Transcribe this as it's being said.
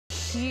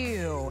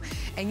HUE.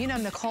 And you know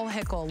Nicole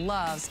Hickle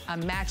loves a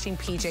matching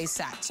PJ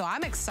set. So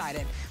I'm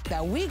excited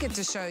that we get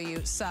to show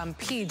you some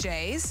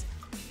PJs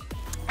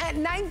at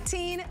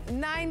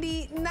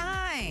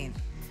 $19.99.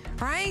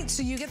 Right,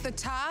 so you get the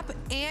top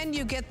and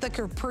you get the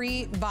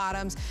capri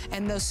bottoms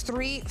and those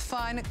 3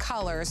 fun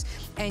colors,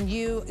 and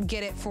you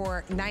get it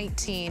for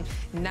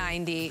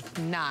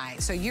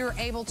 $19.99. So you're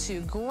able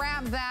to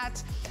grab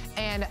that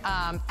and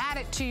add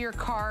it to your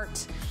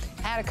cart,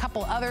 add a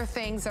couple other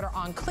things that are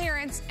on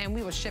clearance, and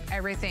we will ship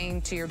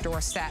everything to your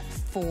doorstep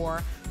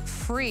for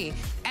free.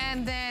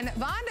 And then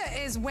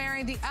Vonda is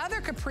wearing the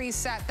other capri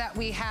set that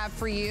we have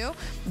for you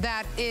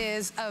that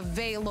is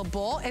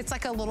available. It's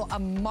like a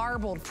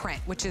marbled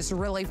print, which is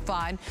really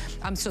fun.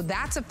 So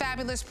that's a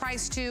fabulous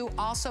price too.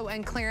 Also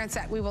in clearance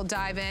that we will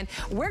dive in.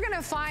 We're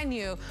gonna find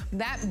you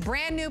that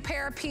brand new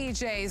pair of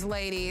PJs,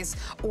 ladies,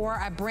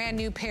 or a brand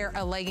new pair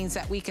of leggings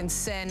that we can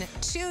send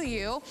to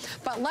you.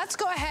 But let's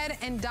go ahead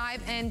and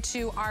dive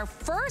into our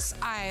first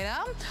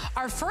item.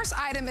 Our first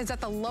item is at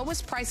the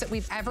lowest price that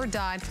we've ever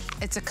done.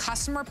 It's a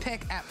customer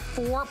pick at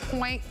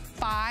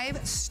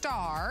 4.5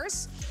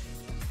 stars.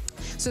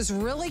 So it's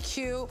really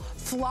cute.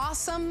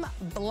 Flossom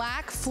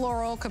black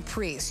floral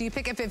capri. So you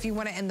pick if you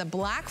want it in the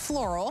black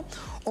floral,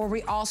 or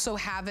we also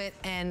have it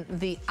in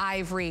the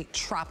ivory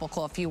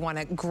tropical if you want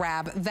to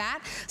grab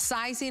that.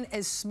 Sizing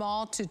is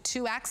small to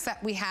 2X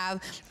that we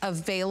have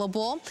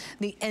available.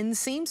 The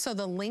inseam, so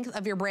the length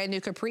of your brand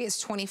new capri is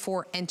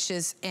 24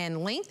 inches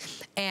in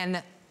length.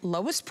 And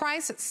lowest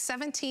price at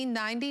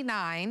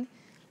 $17.99.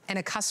 And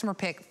a customer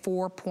pick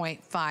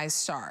 4.5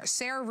 stars.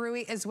 Sarah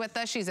Rui is with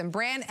us. She's a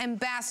brand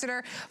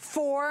ambassador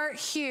for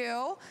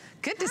HUE.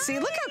 Good to see you.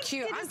 Look how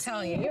cute. I'm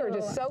telling you, you're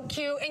just so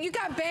cute. And you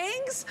got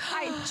bangs?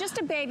 Just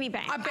a baby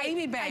bang. A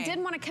baby bang. I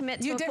didn't want to commit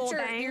to a full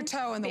bang. You dipped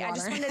your toe in the water. I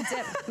just wanted to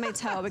dip my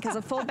toe because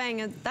a full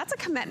bang, that's a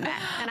commitment.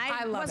 And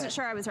I wasn't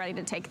sure I was ready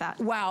to take that.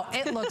 Wow,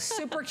 it looks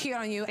super cute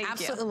on you.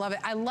 Absolutely love it.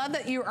 I love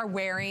that you are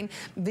wearing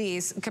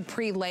these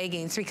capri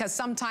leggings, because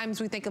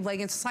sometimes we think of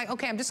leggings, it's like,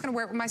 okay, I'm just gonna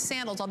wear it with my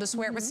sandals. I'll just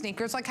wear it with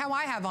sneakers like how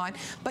I have on.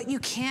 But you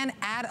can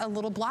add a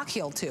little block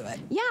heel to it.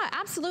 Yeah,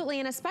 absolutely.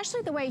 And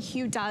especially the way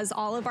HUE does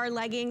all of our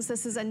leggings.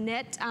 This is a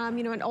knit,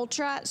 you know, an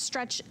ultra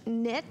stretch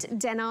knit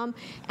denim,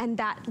 and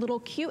that little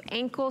cute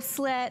ankle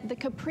slit, the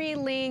capri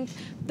length,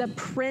 the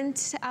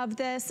print of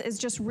this is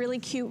just really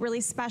cute,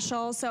 really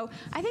special. So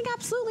I think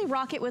absolutely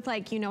rock it with,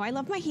 like, you know, I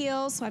love my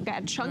heels, so I've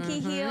got a chunky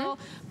heel,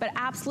 but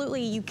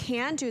absolutely you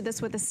can do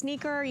this with a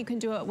sneaker. You can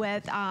do it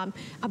with a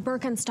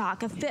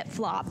Birkenstock, a fit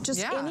flop,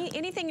 just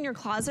anything in your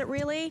closet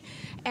really,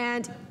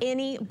 and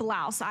any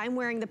blouse. I'm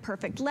wearing the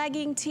perfect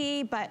legging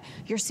tee, but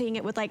you're seeing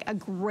it with like a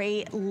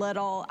great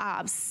little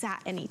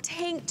satiny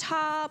tank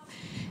top.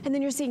 And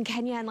then you're seeing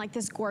Kenya in like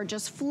this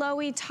gorgeous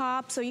flowy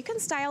top. So you can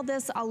style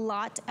this a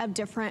lot of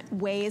different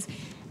ways.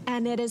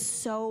 And it is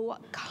so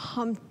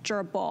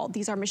comfortable.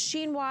 These are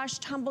machine wash,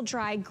 tumble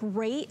dry,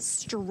 great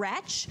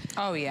stretch.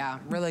 Oh yeah,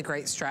 really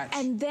great stretch.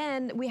 And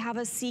then we have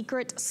a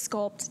secret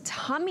sculpt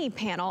tummy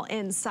panel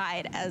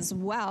inside as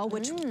well,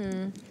 which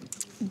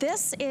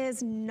this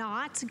is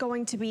not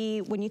going to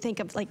be, when you think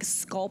of like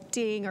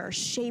sculpting or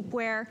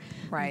shapewear,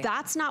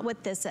 that's not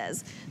what this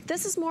is.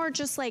 This is more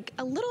just like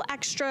a little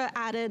extra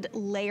added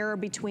layer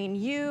between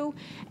you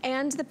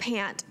and the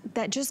pant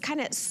that just kind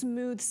of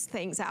smooths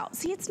things out.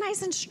 See, it's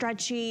nice and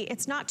stretchy.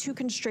 It's not too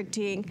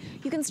constricting.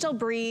 You can still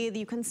breathe.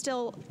 You can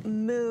still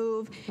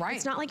move.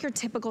 It's not like your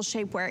typical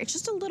shapewear. It's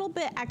just a little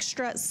bit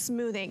extra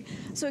smoothing.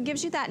 So it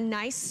gives you that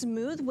nice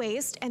smooth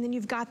waist, and then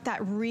you've got that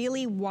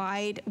really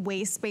wide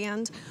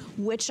waistband,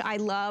 which I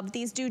love.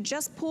 These do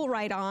just pull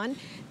right on.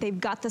 They've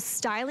got the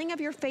styling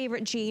of your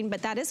favorite jean,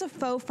 but that is a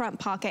faux front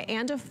pocket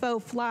and a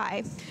faux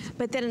fly.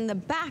 But then in the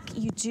back,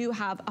 you do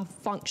have a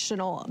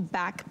functional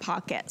back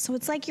pocket. So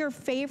it's like your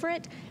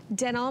favorite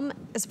denim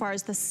as far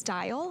as the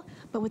style,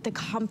 but with the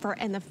comfort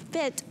and the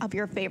fit of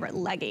your favorite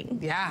legging.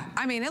 Yeah,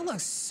 I mean, it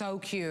looks so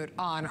cute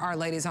on our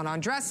ladies, on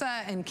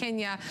Andressa and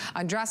Kenya.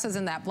 Andressa's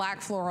in that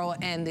black floral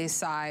and the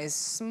size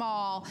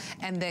small,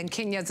 and then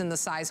Kenya's in the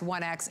size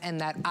 1X and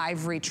that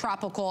ivory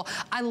tropical.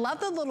 I love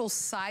the little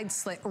side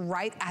slit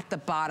right at the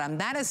bottom.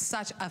 That is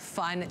such a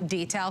fun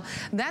detail.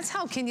 That's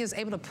how Kenya's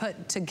able to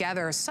put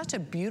together such a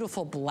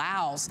beautiful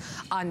blouse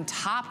on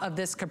top of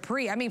this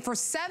capri. I mean, for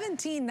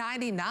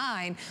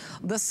 $17.99,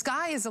 the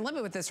sky is the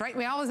limit with this, right?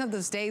 We always have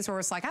those days where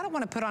it's like, I don't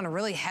want to put on a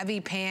really heavy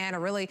pant, a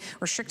really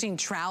restricting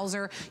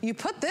trouser. You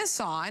put this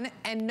on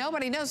and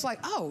nobody knows, like,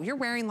 oh, you're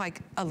wearing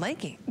like a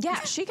legging. Yeah,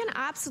 she can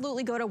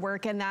absolutely go to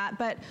work in that,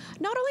 but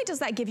not only does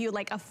that give you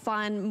like a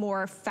fun,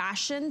 more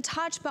fashion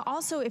touch, but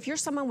also if you're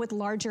someone with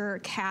larger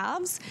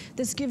calves,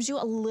 this gives you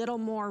a little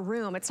more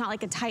room. It's not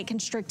like a tight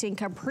constricting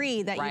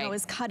capri that, you know,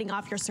 is cutting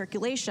off your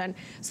circulation.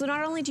 So So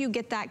not only do you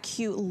get that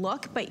cute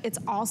look, but it's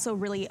also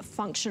really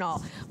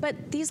functional.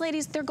 But these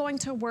ladies, they're going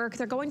to work,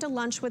 they're going to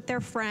lunch with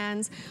their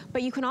friends,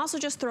 but you can also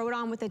just throw it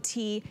on with a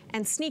tee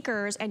and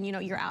sneakers, and you know,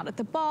 you're out at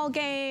the ball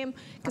game.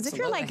 Because if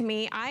you're like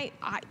me,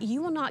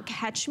 you will not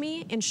catch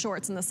me in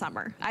shorts in the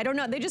summer. I don't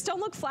know, they just don't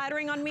look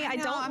flattering on me. I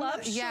don't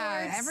love shorts.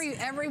 Yeah,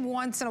 every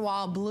once in a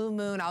while, blue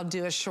moon, I'll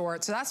do a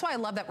short. So that's why I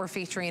love that we're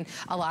featuring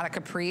a lot of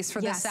capris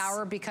for this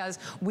hour, because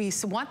we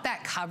want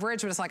that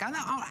coverage, but it's like,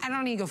 I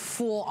don't need to go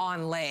full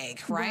on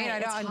leg, right?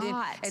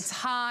 It's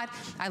hot.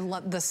 I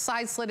love the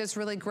side slit is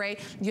really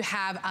great. You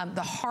have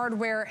the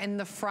hardware in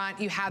the front.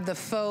 You have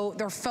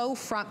they're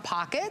faux front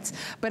pockets,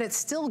 but it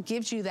still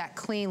gives you that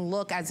clean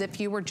look as if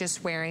you were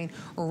just wearing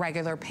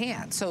regular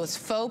pants. So it's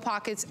faux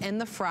pockets in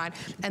the front,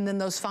 and then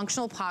those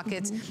functional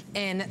pockets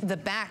in the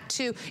back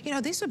too. You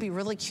know, these would be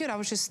really cute. I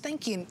was just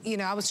thinking, you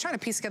know, I was trying to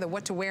piece together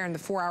what to wear in the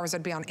 4 hours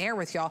I'd be on air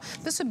with y'all.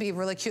 This would be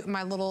really cute in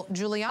my little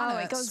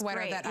Juliana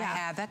sweater that I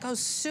have. That goes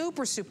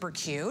super, super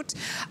cute.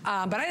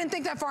 But I didn't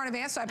think that far in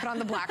advance, so I put on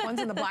the black ones,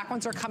 and the black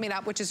ones are coming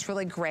up, which is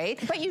really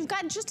great. But you've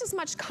got just as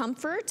much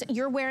comfort.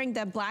 You're wearing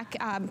the black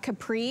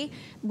capri,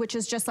 which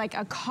is just like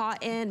a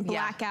cotton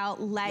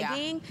blackout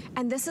legging.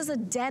 And this is a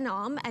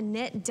denim, a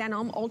knit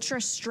denim, ultra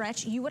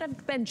stretch. You would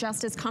have been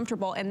just as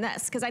comfortable in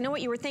this. Because I know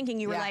what you were thinking.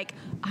 You were like,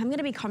 I'm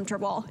gonna be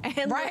comfortable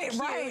and look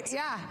cute.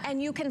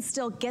 And you can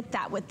still get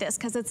that with this,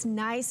 because it's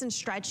nice and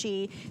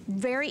stretchy,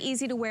 very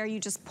easy to wear. You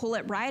just pull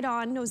it right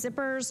on, no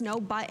zippers, no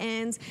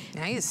buttons.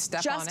 Now you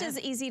step on it. Just as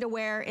easy to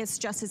wear, it's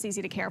just as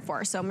easy to care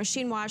for. So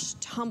machine wash,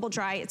 tumble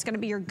dry, it's gonna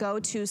be your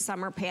go-to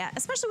summer pant,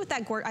 especially with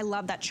that I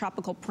love that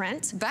tropical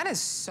print. That is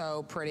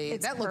so pretty.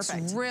 That looks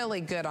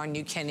really good on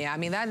you, Kenya. I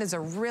mean, that is a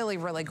really,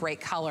 really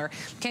great color.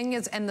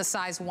 Kenya's in the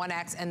size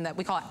 1X, and that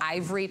we call it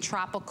ivory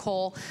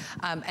tropical,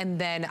 and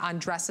then on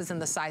dresses in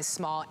the size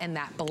small in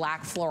that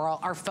black floral.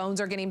 Our phones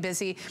are getting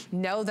busy.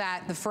 Know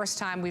that the first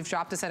time we've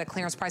dropped this at a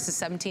clearance price is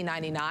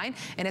 $17.99,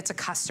 and it's a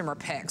customer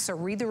pick. So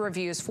read the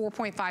reviews,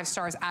 4.5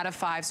 stars out of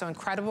 5, so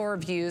incredible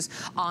reviews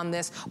on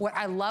this. What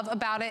I love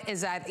about it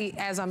is that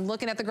as I'm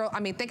looking at the girl, I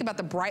mean, think about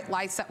the bright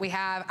lights that we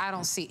have. I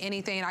don't see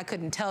anything. I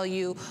couldn't tell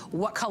you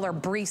what color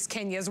briefs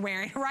Kenya's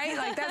wearing, right?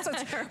 Like that's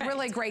what's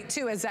really great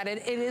too, is that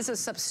it is a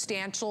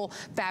substantial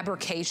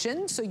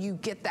fabrication, so you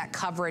get that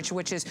coverage,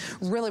 which is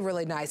really,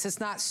 really nice. It's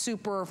not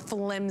super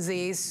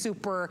flimsy,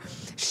 super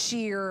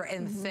sheer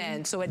and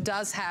thin, so it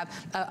does have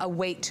a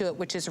weight to it,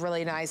 which is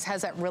really nice.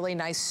 Has that really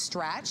nice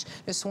stretch.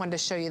 Just wanted to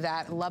show you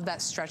that. Love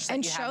that stretch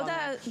that you have on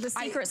that. And show the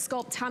secret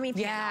sculpt tummy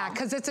panel. Yeah,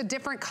 because it's a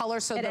different color,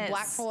 so the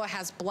black floor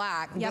has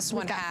black. This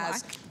one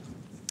has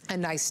a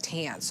nice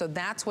tan. So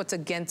that's what's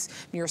against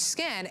your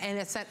skin, and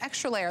it's that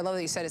extra layer. I love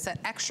that you said it's that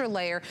extra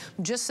layer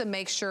just to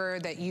make sure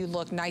that you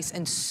look nice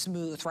and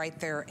smooth right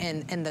there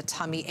in the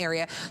tummy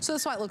area. So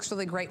that's why it looks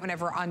really great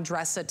whenever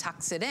Andressa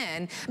tucks it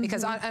in,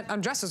 because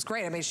Andressa's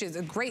great. I mean, she's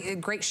a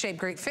great shape,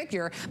 great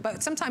figure,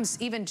 but sometimes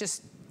even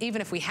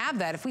if we have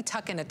that, if we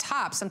tuck in a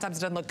top, sometimes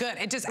it doesn't look good.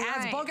 It just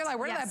adds bulk. You're like,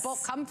 where did that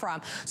bulk come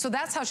from? So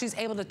that's how she's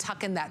able to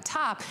tuck in that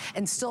top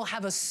and still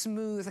have a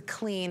smooth,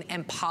 clean,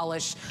 and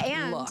polished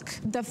look.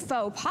 And the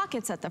faux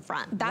pockets at the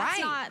front. That's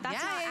not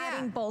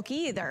adding bulk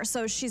either.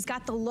 So she's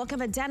got the look of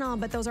a denim,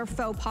 but those are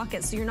faux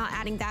pockets, so you're not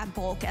adding that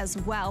bulk as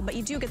well, but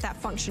you do get that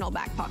functional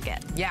back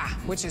pocket. Yeah,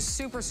 which is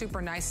super,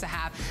 super nice to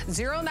have.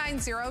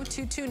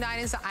 090229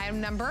 is the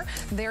item number.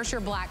 There's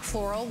your black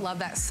floral. Love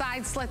that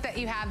side slit that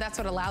you have. That's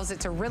what allows it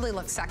to really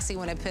look sexy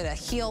when I put a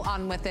heel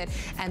on with it.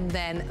 And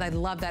then I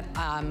love that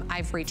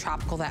ivory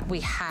tropical that we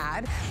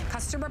had.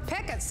 Customer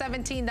pick at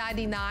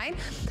 $17.99.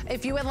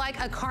 If you would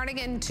like a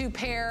cardigan to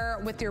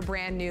pair with your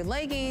brand new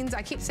leggings,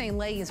 I keep saying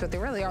leggings, but they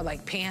really are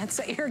like pants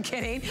that you're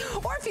getting.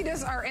 Or if you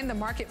just are in the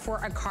market for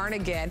a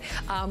cardigan,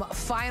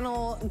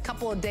 final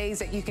couple of days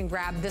that you can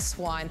grab this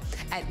one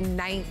at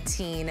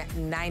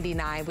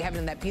 $19.99. We have it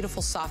in that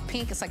beautiful soft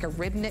pink. It's like a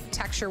rib knit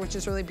texture, which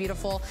is really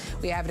beautiful.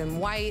 We have it in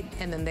white,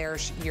 and then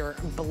there's your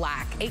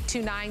black.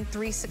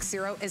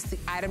 829-360 is the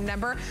item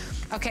number.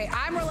 Okay,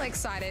 I'm really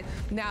excited.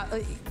 Now,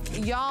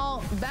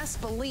 y'all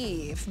best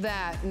believe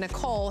that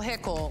Nicole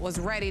Hickle was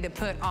ready to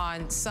put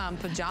on some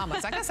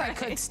pajamas. I guess I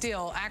could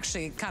still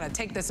actually kind of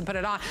take this and put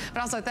it on, but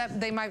I was like,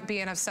 that they might be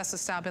an obsessive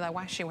style, be like,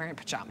 why is she wearing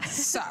pajamas?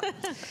 So,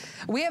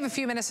 we have a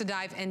few minutes to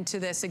dive into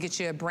this to get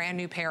you a brand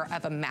new pair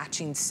of a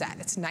matching set.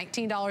 It's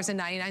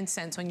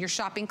 $19.99. When you're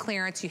shopping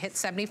clearance, you hit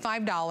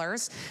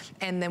 $75,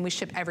 and then we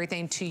ship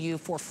everything to you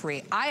for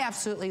free. I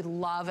absolutely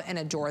love and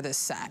adore this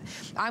set.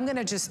 I'm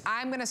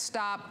gonna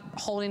stop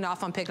holding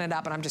off on picking it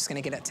up, and I'm just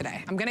gonna get it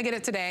today. I'm gonna get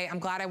it today. I'm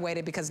glad I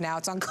waited, because now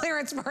it's on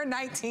clearance for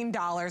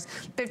 $19,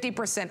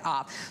 50%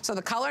 off. So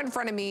the color in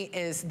front of me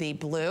is the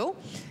blue,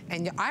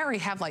 and I already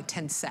have like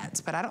 10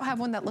 sets, but I don't have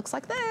one that looks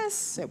like this.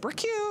 Super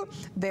cute.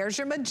 There's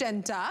your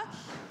magenta.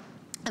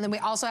 And then we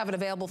also have it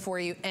available for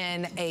you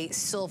in a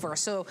silver.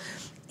 So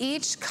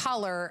Each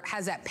color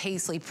has that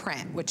paisley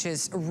print, which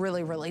is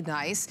really, really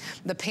nice.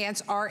 The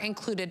pants are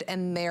included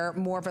in there,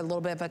 more of a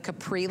little bit of a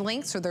capri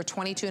length, so they're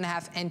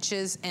 22.5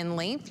 inches in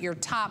length. Your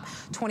top,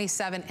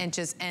 27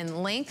 inches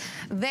in length.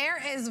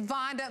 There is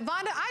Vonda.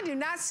 Vonda, I do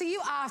not see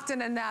you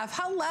often enough.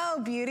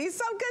 Hello, beauty.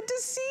 So good to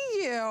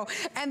see you.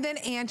 And then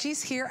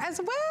Angie's here as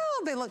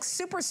well. They look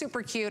super,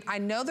 super cute. I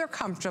know they're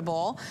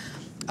comfortable.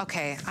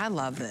 Okay, I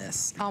love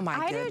this. Oh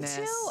my goodness.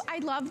 I do too. I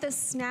love the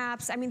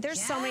snaps. I mean,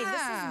 there's so many.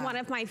 This is one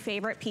of my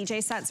favorite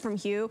PJ sets from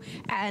HUE.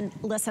 And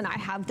listen, I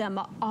have them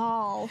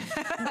all.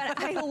 But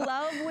I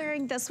love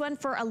wearing this one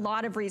for a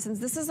lot of reasons.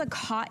 This is a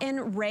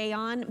cotton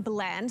rayon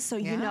blend. So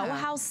you know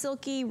how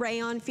silky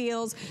rayon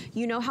feels.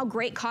 You know how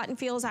great cotton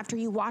feels after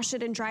you wash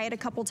it and dry it a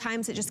couple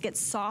times. It just gets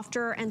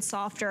softer and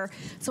softer.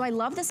 So I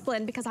love this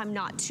blend because I'm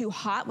not too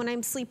hot when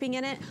I'm sleeping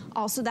in it.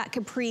 Also, that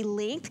capri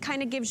length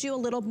kind of gives you a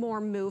little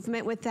more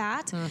movement with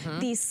that.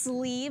 These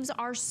sleeves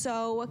are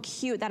so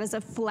cute. That is a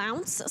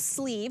flounce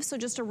sleeve, so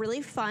just a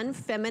really fun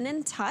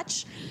feminine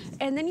touch.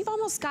 And then you've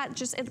almost got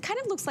just, it kind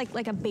of looks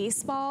like a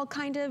baseball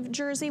kind of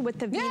jersey with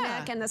the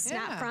V-neck and the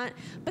snap front.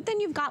 But then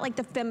you've got like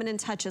the feminine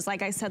touches,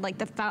 like I said, like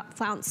the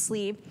flounce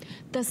sleeve.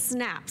 The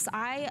snaps,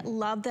 I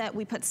love that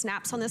we put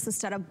snaps on this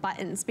instead of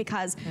buttons,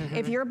 because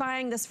if you're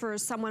buying this for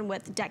someone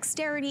with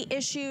dexterity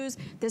issues,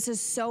 this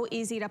is so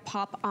easy to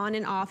pop on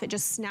and off. It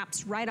just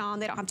snaps right on.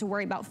 They don't have to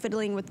worry about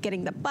fiddling with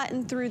getting the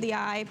button through the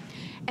eye.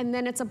 And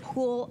then it's a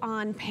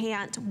pull-on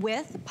pant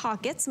with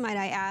pockets, might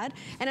I add,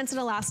 and it's an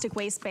elastic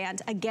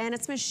waistband. Again,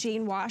 it's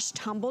machine wash,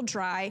 tumble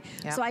dry.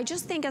 So I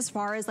just think as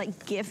far as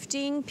like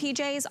gifting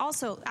PJs,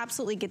 also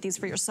absolutely get these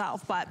for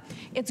yourself, but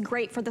it's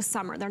great for the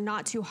summer. They're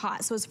not too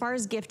hot. So as far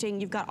as gifting,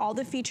 you've got all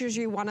the features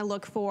you want to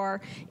look for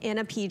in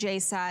a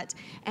PJ set,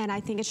 and I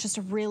think it's just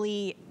a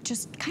really,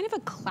 just kind of a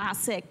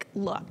classic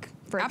look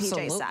for a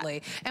PJ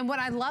set. And what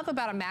I love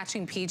about a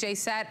matching PJ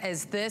set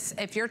is this,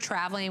 if you're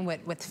traveling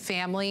with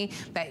family,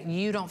 that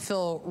you don't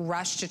feel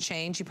rushed to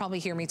change. You probably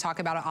hear me talk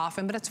about it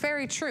often, but it's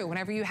very true.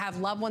 Whenever you have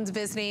loved ones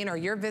visiting or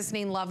you're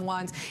visiting loved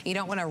ones, you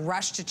don't want to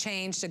rush to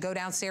change, to go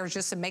downstairs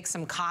just to make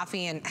some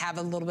coffee and have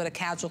a little bit of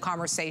casual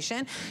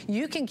conversation.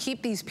 You can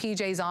keep these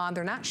PJs on.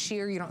 They're not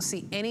sheer. You don't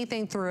see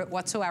anything through it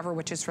whatsoever,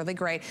 which is really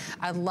great.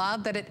 I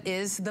love that it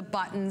is the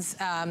buttons,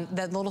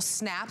 the little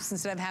snaps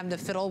instead of having to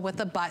fiddle with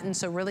the button.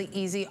 So really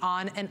easy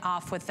on and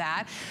off with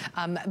that.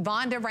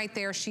 Vonda right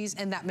there, she's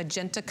in that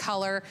magenta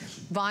color.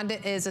 Vonda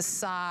is a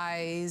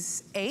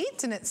size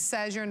 8, and it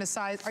says you're in a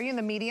size, are you in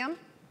the medium?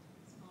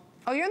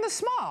 Oh, you're in the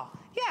small.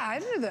 Yeah, I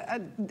knew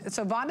that.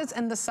 So Vonda's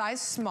in the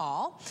size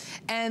small,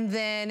 and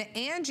then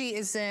Angie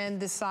is in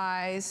the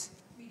size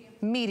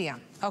medium.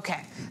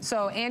 Okay,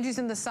 so Angie's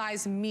in the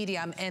size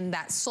medium in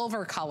that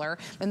silver color,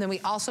 and then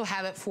we also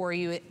have it for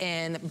you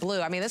in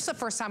blue. I mean, this is the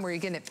first time where you're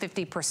getting it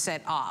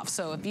 50% off.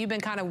 So if you've been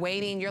kind of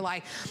waiting, you're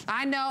like,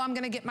 I know I'm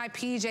gonna get my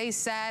PJ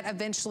set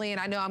eventually, and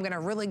I know I'm gonna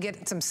really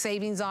get some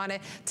savings on it.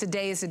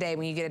 Today is the day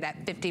when you get it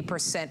at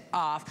 50%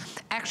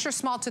 off. Extra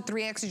small to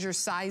 3X is your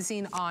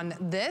sizing on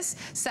this.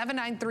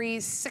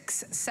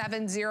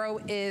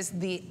 793670 is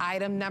the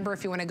item number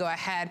if you wanna go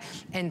ahead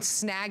and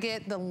snag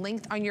it. The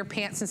length on your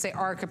pants, since they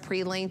are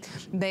capri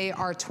length, they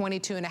are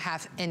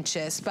 22.5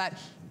 inches. But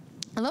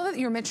I love that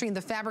you're mentioning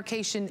the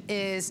fabrication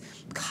is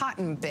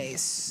cotton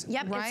base.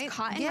 Yep, right? It's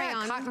cotton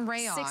rayon. Cotton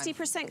rayon.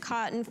 60%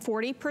 cotton,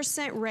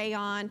 40%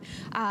 rayon.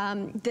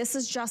 This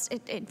is just,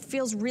 it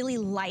feels really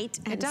light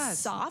and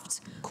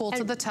soft. Cool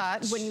to the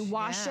touch. When you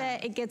wash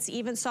it, it gets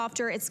even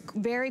softer. It's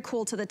very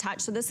cool to the touch.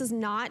 So this is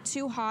not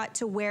too hot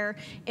to wear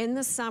in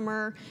the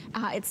summer.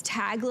 It's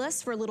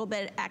tagless for a little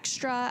bit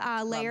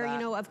extra layer, you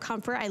know, of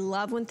comfort. I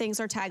love when things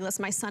are tagless.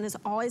 My son is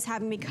always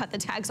having me cut the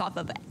tags off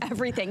of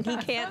everything. He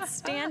can't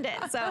stand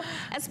it. So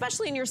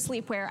especially in your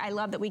sleepwear, I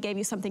love that we gave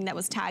you something that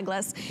was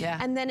tagless.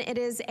 And then it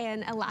is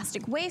an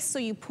elastic waist, so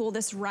you pull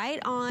this right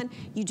on.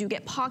 You do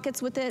get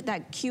pockets with it,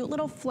 that cute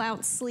little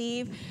flounce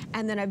sleeve,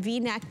 and then a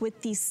V-neck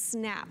with these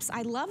snaps.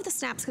 I love the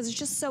snaps because it's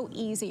just so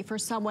easy for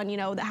someone, you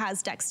know, that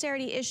has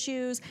dexterity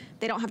issues.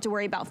 They don't have to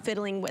worry about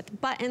fiddling with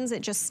buttons.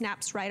 It just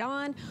snaps right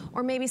on.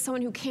 Or maybe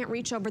someone who can't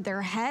reach over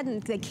their head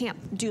and they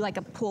can't do like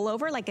a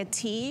pullover, like a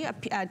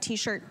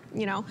t-shirt,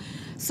 you know.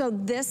 So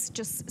this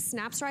just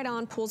snaps right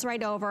on, pulls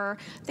right over.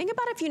 Think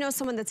about if you know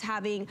someone that's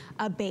having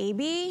a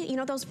baby, you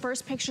know, those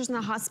first pictures in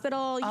the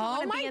hospital. You don't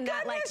want to be in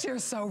that, like, you're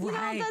so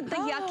right. You know, the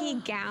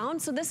yucky gown.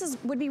 So this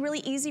would be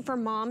really easy for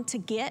mom to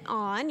get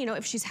on, you know,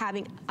 if she's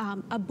having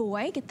a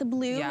boy, get the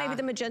blue, maybe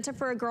the magenta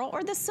for a girl,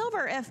 or the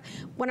silver if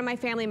one of my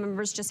family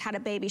members just had a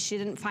baby, she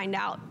didn't find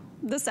out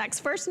the sex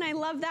first, and I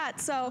love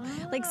that. So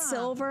like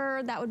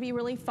silver, that would be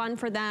really fun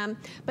for them.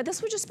 But this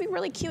would just be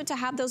really cute to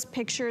have those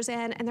pictures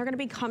in, and they're gonna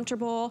be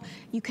comfortable.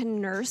 You can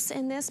nurse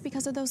in this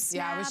because of those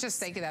snaps. Yeah, I was just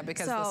thinking that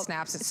because of the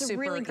snaps, it's super easy.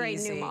 It's a really great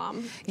new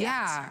mom.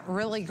 Yeah,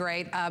 really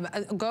great.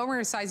 Go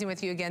over sizing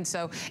with you again.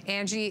 So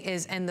Angie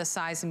is in the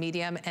size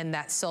medium and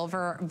that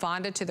silver.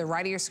 Vonda to the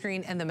right of your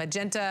screen and the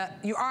magenta,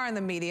 you are in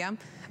the medium.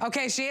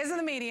 Okay, she is in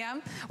the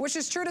medium, which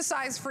is true to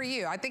size for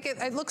you. I think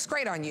it looks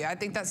great on you. I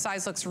think that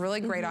size looks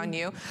really great on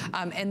you.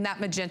 And that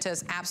magenta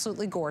is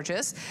absolutely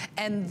gorgeous.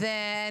 And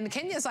then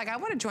Kenya's like, I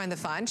want to join the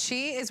fun.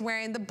 She is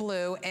wearing the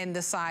blue in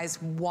the size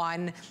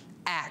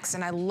 1X,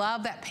 and I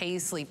love that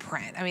paisley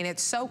print. I mean,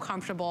 it's so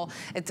comfortable.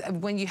 It's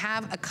when you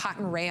have a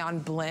cotton rayon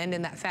blend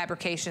in that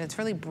fabrication, it's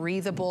really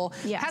breathable.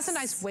 Yes. It has a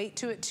nice weight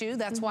to it too.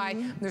 That's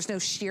why there's no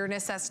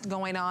sheerness that's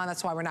going on.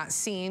 That's why we're not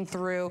seeing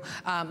through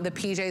the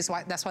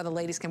PJs. That's why the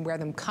ladies can wear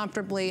them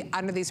comfortably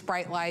under these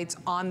bright lights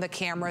on the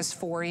cameras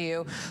for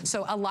you.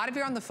 So a lot of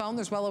you are on the phone.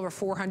 There's well over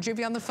 400 of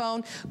you on the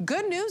phone.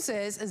 Good news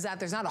is that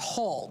there's not a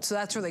hold. So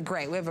that's really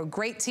great. We have a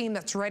great team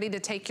that's ready to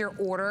take your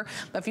order.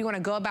 But if you want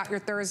to go about your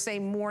Thursday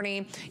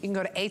morning, you can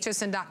go to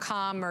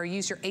hsn.com or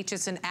use your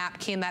HSN app,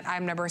 key in that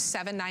item number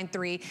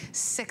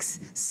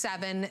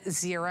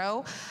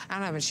 793670. I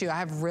don't have a shoe. I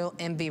have real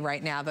envy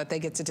right now that they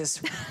get to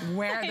just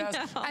wear those.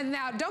 And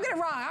now, don't get it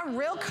wrong, I'm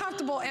real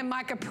comfortable in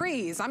my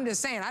capris. I'm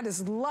just saying, I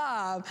just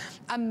love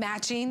a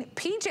matching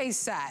PJ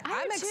set.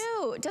 I do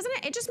too. Doesn't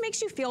it? It just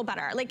makes you feel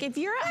better. Like if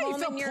you're at home you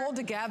feel and you're pulled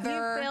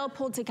together. You feel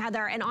pulled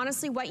together. And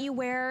honestly, what you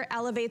wear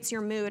elevates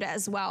your mood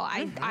as well.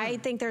 I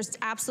think there's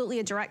absolutely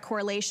a direct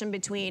correlation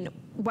between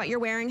what you're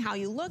wearing, how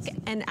you look,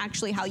 and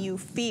actually how you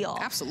feel.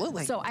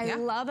 Absolutely. So I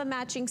love a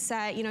matching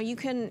set. You know, you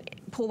can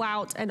pull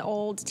out an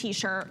old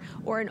t-shirt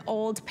or an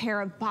old pair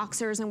of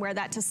boxers and wear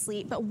that to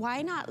sleep, but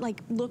why not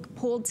like look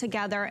pulled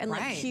together and look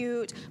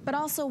cute, but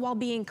also while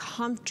being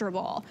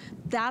comfortable?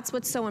 That's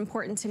what's so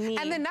important to me.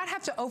 And then not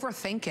have to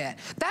overthink it.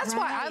 That's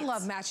why I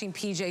love matching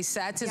PJ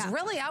sets, is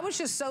really, I was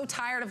just so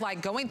tired of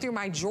like going through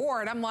my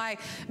drawer and I'm like,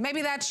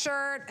 maybe that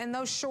shirt and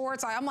those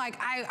shorts, I'm like,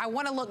 I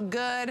want to look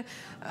good.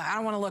 I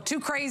don't want to look too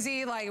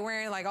crazy, like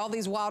wearing like all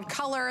these wild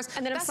colors.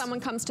 And then if someone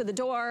comes to the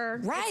door,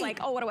 it's like,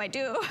 oh, what do I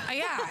do?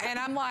 And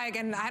I'm like,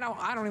 and I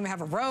don't even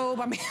have a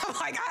robe. I mean, I'm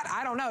like,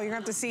 I don't know. You're gonna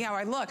have to see how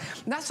I look.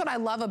 And that's what I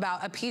love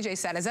about a PJ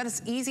set, is that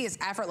it's easy, it's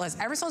effortless.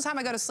 Every single time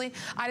I go to sleep,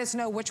 I just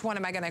know which one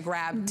am I gonna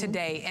grab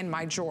today in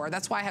my drawer.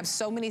 That's why I have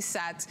so many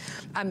sets.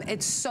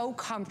 It's so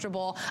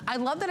comfortable. I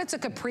love that it's a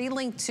capri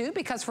length too,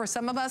 because for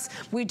some of us,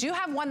 we do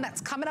have one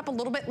that's coming up a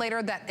little bit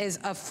later that is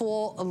a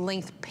full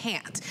length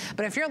pant.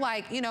 But if you're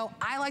like, you know,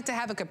 I like to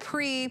have a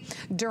capri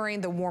during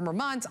the warmer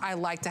months, I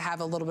like to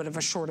have a little bit of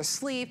a shorter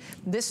sleeve,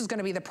 this is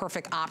gonna be the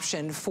perfect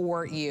option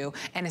for you.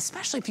 And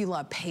especially if you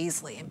love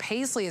paisley. And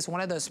paisley is one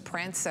of those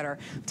prints that are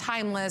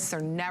timeless, they're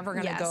never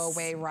gonna go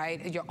away,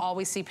 right? You'll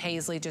always see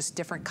paisley, just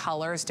different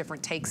colors,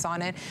 different takes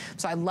on it.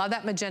 So I love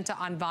that magenta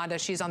on Vonda.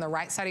 She's on the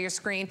right side of your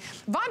screen.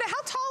 Vonda,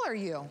 how tall are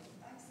you?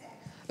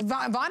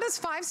 Vonda's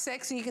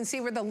 5'6", and you can see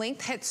where the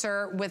length hits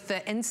her with the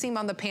inseam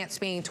on the pants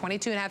being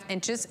 22.5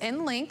 inches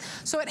in length.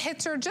 So it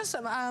hits her just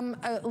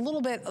a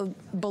little bit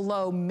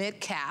below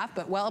mid-calf,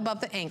 but well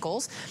above the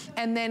ankles.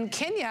 And then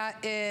Kenya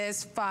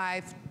is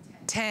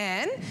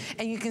 5'10",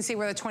 and you can see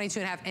where the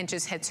 22.5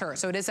 inches hits her.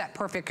 So it is that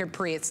perfect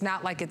capri. It's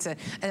not like it's an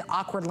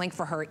awkward length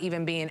for her,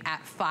 even being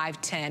at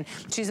 5'10".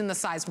 She's in the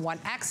size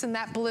 1X in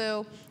that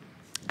blue.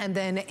 And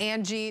then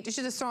Angie, did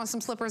you just throw on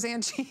some slippers,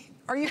 Angie?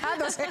 Or you had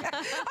those? Oh,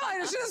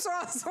 I should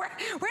have thrown.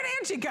 Where'd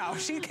Angie go?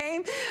 She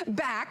came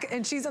back,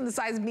 and she's in the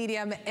size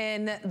medium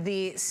in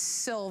the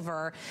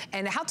silver.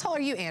 And how tall are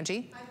you,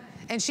 Angie?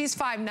 And she's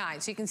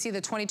 5'9", so you can see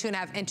the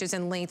 22.5 inches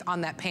in length on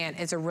that pant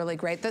is a really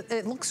great.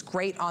 It looks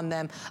great on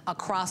them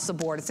across the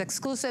board. It's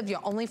exclusive.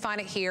 You'll only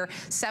find it here.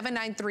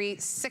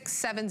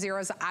 793670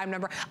 is the item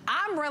number.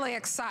 I'm really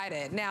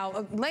excited.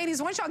 Now,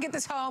 ladies, once y'all get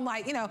this home,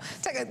 like, you know,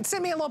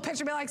 send me a little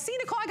picture. Be like, see,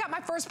 Nicole, I got my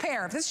first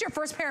pair. If this is your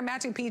first pair of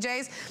matching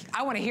PJs,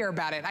 I want to hear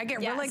about it. I get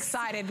really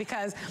excited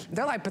because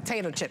they're like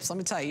potato chips. Let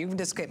me tell you, you can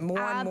just get more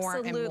and more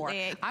and more.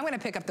 I'm going to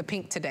pick up the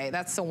pink today.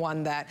 That's the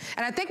one that,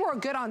 and I think we're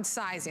good on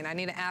sizing. I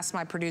need to ask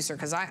my producer,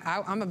 because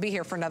I'm gonna be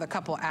here for another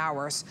couple of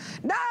hours.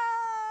 No!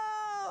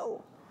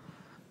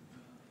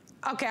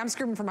 Okay, I'm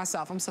screaming for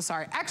myself. I'm so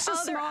sorry. Extra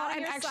small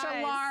and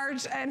extra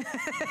large, and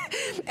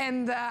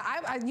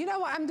you know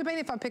what? I'm debating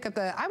if I pick up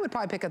the. I would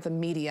probably pick up the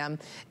medium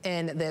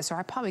in this, or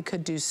I probably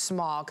could do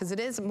small, because it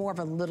is more of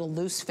a little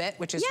loose fit,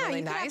 which is really nice. Yeah,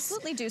 you can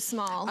absolutely do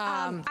small.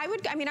 I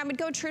would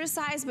go true to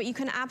size, but you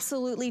can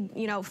absolutely,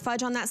 you know,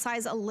 fudge on that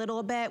size a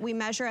little bit. We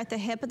measure at the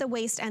hip of the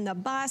waist and the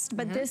bust,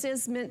 but this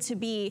is meant to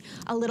be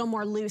a little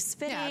more loose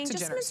fitting. Yeah, it's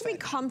just meant to be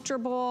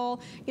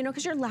comfortable, you know,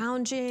 because you're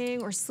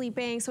lounging or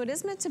sleeping. So it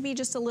is meant to be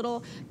just a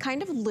little kind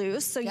of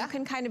loose, so you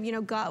can kind of, you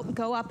know,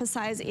 go up a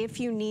size if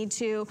you need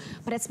to,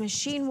 but it's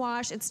machine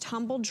wash, it's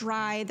tumble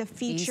dry, the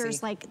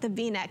features like the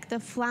V-neck, the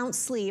flounce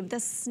sleeve,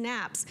 the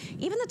snaps,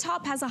 even the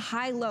top has a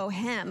high-low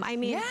hem. I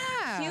mean,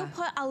 you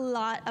put a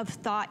lot of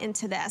thought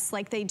into this,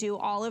 like they do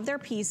all of their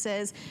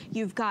pieces.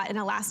 You've got an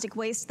elastic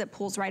waist that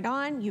pulls right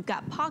on, you've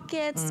got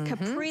pockets,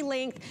 capri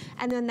length,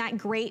 and then that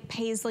great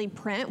paisley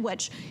print,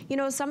 which, you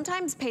know,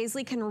 sometimes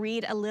paisley can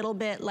read a little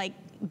bit like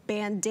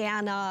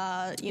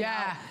bandana, you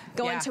know,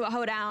 going to a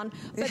hoedown.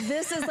 But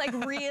this is like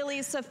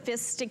really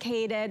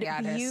sophisticated,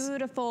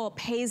 beautiful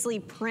paisley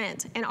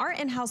print. And our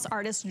in-house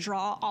artists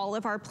draw all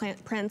of our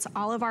prints,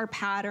 all of our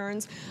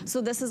patterns.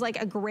 So this is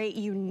like a great,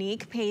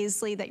 unique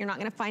paisley that you're not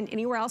gonna find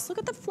anywhere else. Look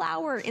at the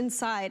flower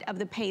inside of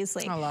the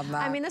paisley. I love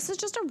that. I mean, this is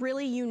just a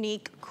really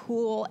unique,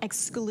 cool,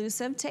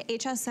 exclusive to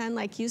HSN,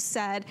 like you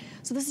said.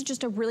 So this is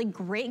just a really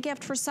great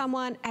gift for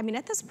someone. I mean,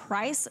 at this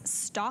price,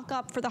 stock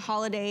up for the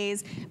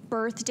holidays,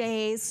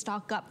 birthdays,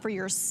 stock up for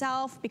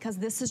yourself, because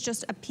this is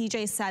just a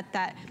PJ set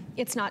that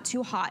it's not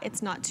too hot,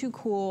 it's not too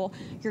cool.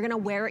 You're gonna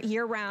wear it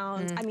year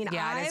round. I mean, I've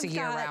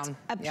got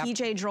a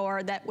PJ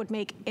drawer that would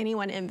make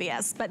anyone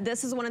envious, but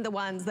this is one of the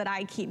ones that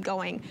I keep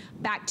going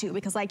back to,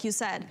 because like you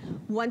said,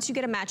 once you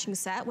get a matching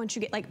set, once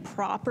you get like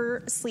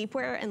proper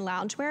sleepwear and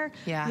loungewear,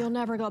 you'll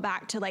never go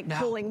back to like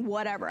pulling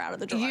whatever out of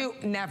the drawer. You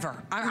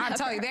never. I'll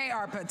tell you, they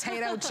are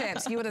potato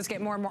chips. You will just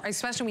get more and more,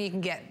 especially when you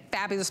can get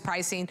fabulous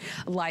pricing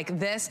like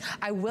this.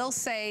 I will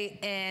say,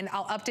 and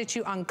I'll update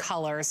you on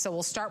colors. So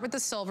we'll start with the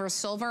silver.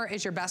 Silver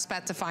is your best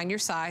bet to find your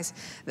size.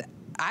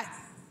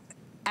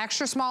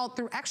 Extra small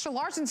through extra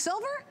large in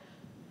silver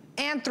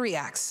and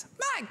 3X.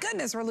 My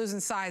goodness, we're losing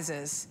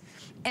sizes.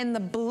 In the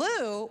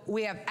blue,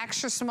 we have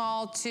extra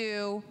small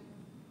to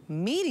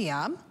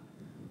medium.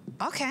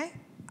 Okay.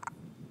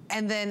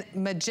 And then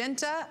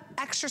magenta,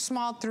 extra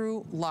small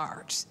through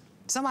large.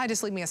 Somebody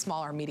just leave me a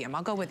small or medium.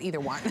 I'll go with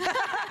either one.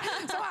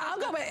 So I'll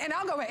go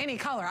with any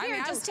color. Here, I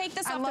mean, just take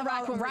this off the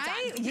rack when we're done.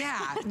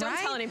 Yeah, Don't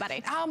tell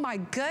anybody. Oh my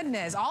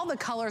goodness, all the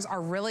colors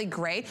are really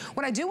great.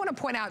 What I do want to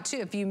point out too,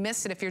 if you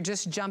missed it, if you're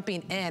just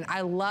jumping in,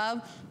 I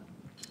love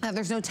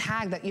there's no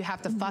tag that you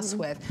have to fuss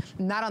with,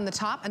 not on the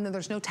top, and then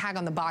there's no tag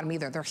on the bottom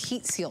either. They're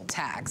heat sealed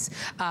tags.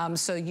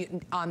 So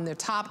you, on the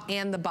top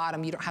and the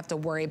bottom, you don't have to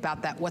worry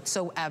about that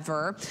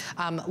whatsoever.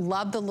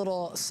 Love the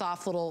little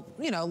soft little,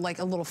 you know, like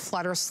a little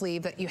flutter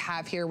sleeve that you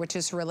have here, which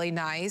is really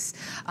nice.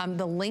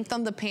 The length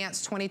on the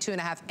pants,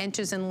 22.5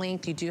 inches in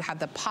length. You do have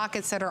the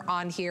pockets that are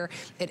on here.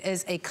 It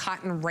is a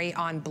cotton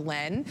rayon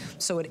blend.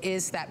 So it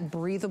is that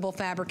breathable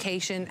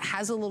fabrication,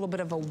 has a little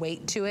bit of a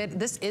weight to it.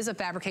 This is a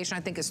fabrication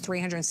I think is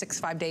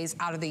 365 days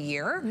out of the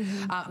year.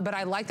 But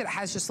I like that it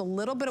has just a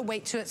little bit of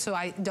weight to it, so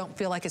I don't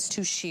feel like it's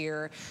too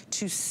sheer,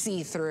 too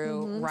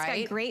see-through, right?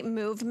 It's got great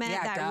movement.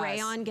 Yeah, that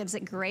rayon gives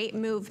it great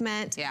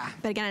movement. Yeah.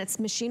 But again, it's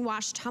machine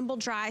wash, tumble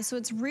dry, so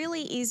it's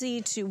really easy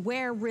to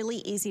wear, really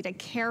easy to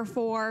care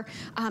for.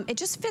 It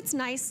just fits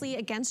nicely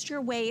against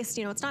your waist.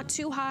 You know, it's not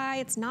too high,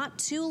 it's not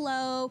too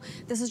low.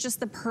 This is just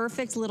the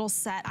perfect little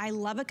set. I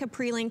love a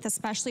capri length,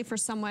 especially for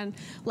someone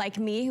like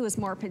me who is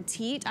more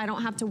petite. I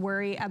don't have to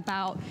worry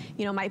about,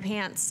 you know, my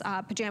pants,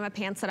 pajama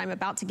pants that I'm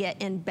about to get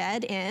in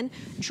bed in,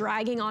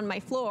 dragging on my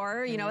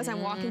floor, you know, as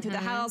I'm walking through the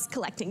house,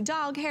 collecting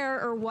dog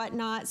hair or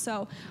whatnot.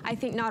 So I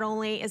think not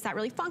only is that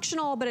really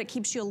functional, but it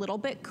keeps you a little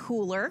bit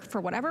cooler. For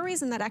whatever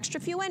reason, that extra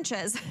few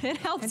inches, it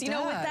helps, you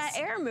know, with that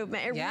air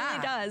movement. It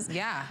really does.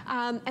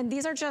 And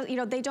these are just, you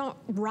know, they don't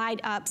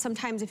ride up.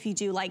 Sometimes if you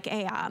do like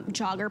a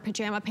jogger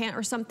pajama pant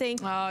or something,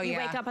 you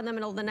wake up in the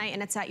middle of the night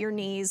and it's at your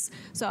knees.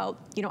 So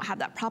you don't have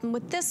that problem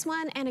with this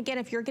one. And again,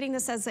 if you're getting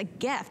this as a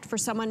gift for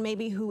someone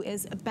maybe who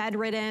is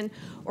bedridden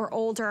or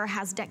older,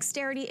 has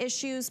dexterity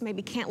issues,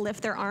 maybe can't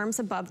lift their arms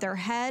above their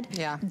head,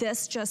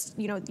 this just,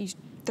 you know, you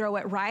throw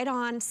it right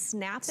on,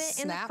 snap it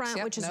in the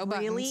front, which is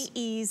really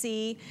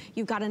easy.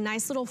 You've got a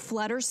nice little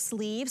flutter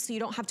sleeve, so you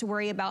don't have to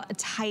worry about a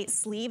tight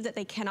sleeve that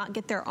they cannot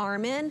get their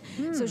arm in.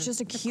 So it's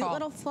just a cute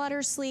little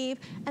flutter sleeve,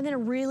 and then a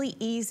really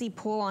easy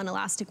pull-on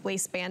elastic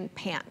waistband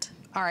pant.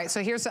 All right,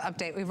 so here's the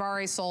update. We've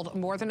already sold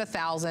more than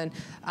 1,000.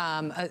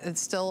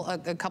 It's still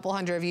a couple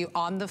hundred of you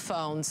on the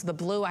phones. The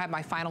blue, I have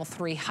my final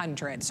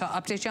 300. So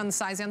I'll update you on the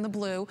size on the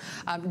blue,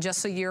 just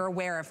so you're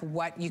aware of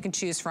what you can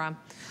choose from.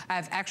 I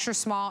have extra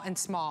small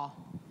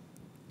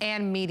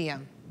and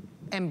medium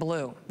and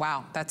blue.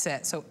 Wow, that's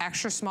it. So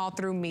extra small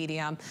through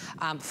medium,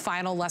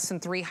 final less than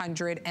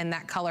 300 in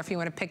that color if you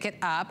want to pick it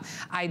up.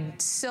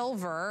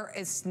 Silver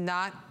is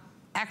not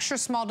extra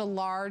small to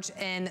large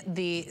in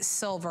the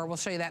silver. We'll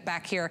show you that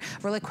back here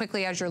really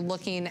quickly as you're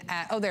looking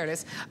at, oh, there it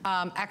is.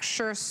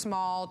 Extra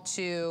small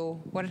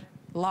to,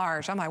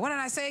 large. I'm like, what did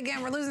I say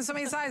again? We're losing so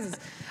many sizes.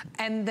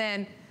 And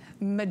then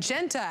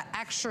magenta,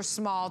 extra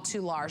small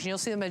to large. And you'll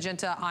see the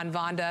magenta on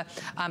Vonda.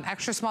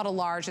 Extra small to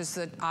large is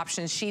the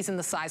option. She's in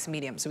the size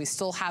medium. So we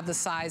still have the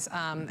size,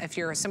 if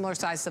you're a similar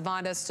size to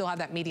Vonda, still have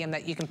that medium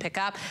that you can pick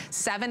up.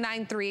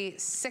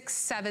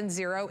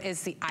 793670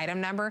 is the item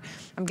number.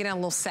 I'm getting a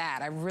little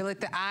sad.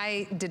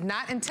 I did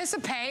not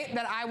anticipate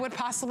that I would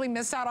possibly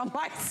miss out on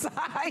my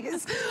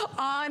size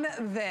on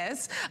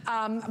this.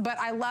 But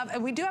I love,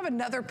 and we do have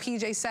another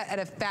PJ set at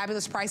a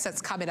fabulous price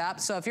that's coming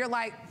up. So if you're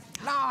like,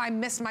 oh, I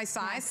missed my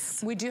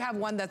size. We do have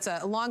one that's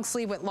a long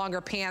sleeve with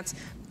longer pants.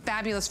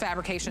 fabulous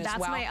fabrication as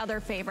well. That's my other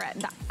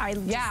favorite. I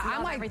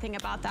love everything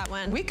about that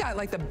one. We got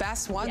like the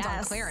best ones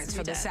on clearance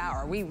for this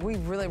hour. We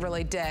really,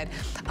 really did.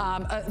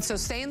 So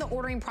stay in the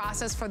ordering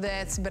process for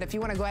this, but if you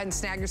want to go ahead and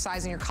snag your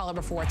size and your color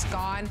before it's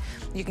gone,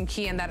 you can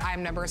key in that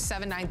item number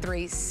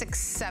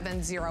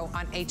 793670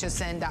 on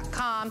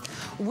hsn.com.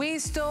 We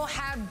still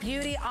have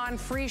beauty on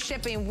free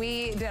shipping.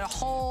 We did a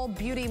whole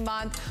beauty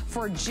month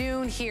for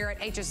June here at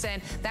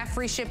HSN. That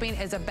free shipping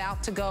is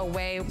about to go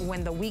away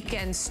when the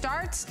weekend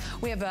starts.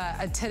 We have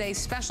a today's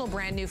special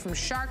brand new from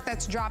Shark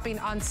that's dropping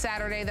on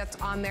Saturday. That's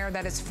on there.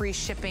 That is free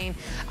shipping.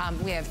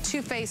 We have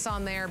Too Faced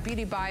on there,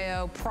 Beauty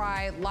Bio,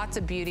 Pride, lots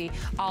of beauty,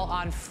 all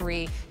on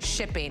free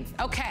shipping.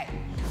 Okay,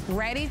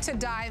 ready to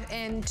dive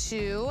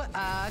into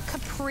a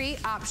capri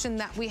option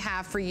that we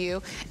have for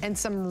you and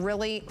some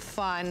really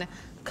fun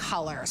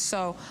color.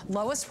 So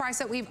lowest price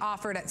that we've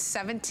offered at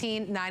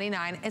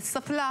 $17.99. It's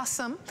the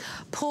Blossom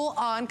Pull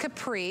On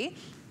Capri.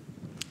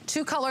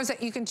 2 colors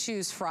that you can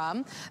choose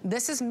from.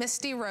 This is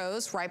Misty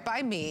Rose right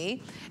by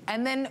me.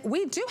 And then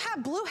we do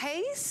have Blue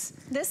Haze.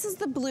 This is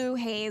the Blue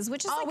Haze,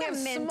 which is like a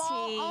minty.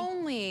 Small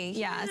only.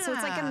 Yeah, so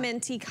it's like a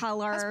minty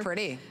color. That's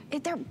pretty.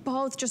 They're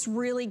both just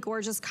really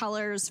gorgeous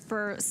colors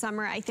for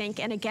summer, I think.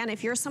 And again,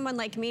 if you're someone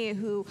like me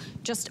who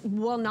just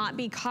will not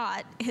be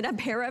caught in a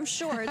pair of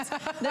shorts,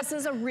 this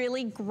is a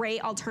really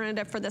great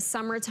alternative for the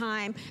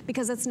summertime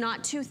because it's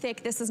not too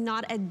thick. This is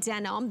not a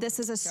denim. This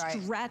is a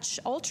stretch,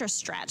 ultra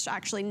stretch,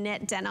 actually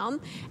knit denim.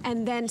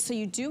 And then, so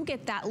you do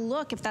get that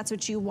look if that's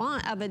what you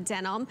want of a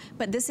denim,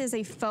 but this is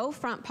a faux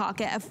front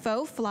pocket, a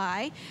faux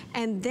fly,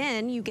 and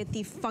then you get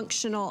the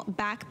functional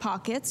back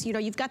pockets. You know,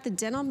 you've got the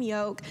denim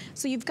yoke,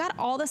 so you've got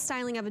all the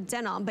styling of a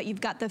denim, but you've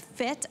got the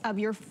fit of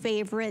your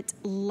favorite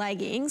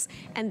leggings,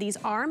 and these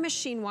are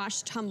machine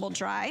wash, tumble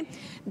dry.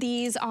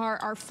 These are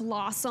our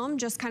Flossom,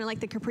 just kind of like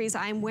the capris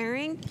I'm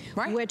wearing,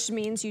 which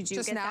means you do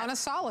just get now that in a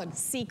solid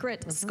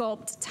secret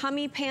sculpt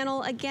tummy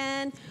panel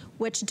again,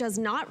 which does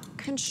not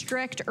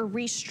constrict or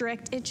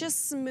restrict. It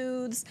just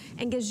smooths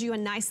and gives you a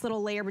nice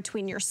little layer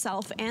between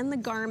yourself and the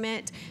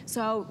garment.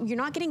 So you're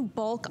not getting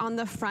bulk on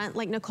the front,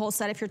 like Nicole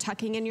said, if you're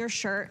tucking in your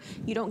shirt.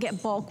 You don't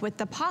get bulk with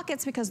the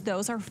pockets because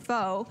those are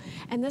faux.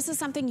 And this is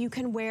something you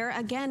can wear,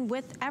 again,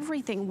 with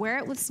everything. Wear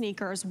it with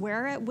sneakers,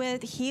 wear it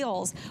with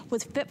heels,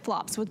 with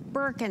flip-flops, with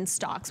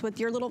Birkenstocks, with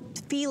your little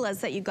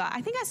Fila's that you got.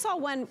 I think I saw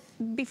one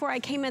before I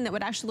came in that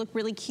would actually look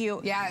really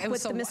cute. Yeah, it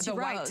was with the Misty Rose.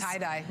 White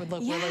tie-dye would look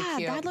really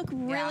cute. Yeah, that'd look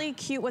really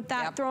cute with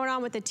that. Throw it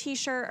on with a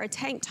t-shirt or a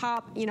tank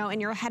top, you know,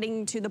 and you're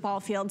heading to the ball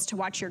fields to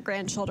watch your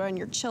grandchildren,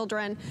 your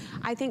children.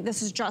 I think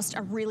this is just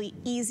a really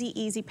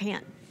easy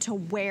pant to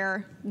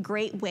wear,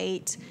 great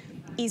weight,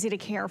 easy to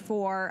care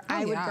for.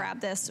 I would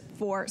grab this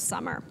for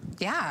summer.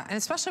 Yeah, and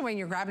especially when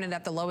you're grabbing it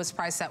at the lowest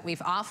price that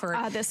we've offered.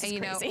 This is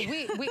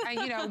crazy.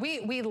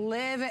 We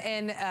live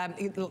in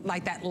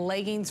like that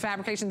leggings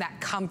fabrication, that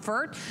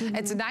comfort.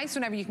 It's nice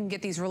whenever you can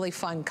get these really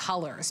fun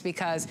colors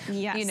because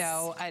you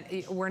know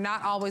we're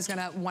not always going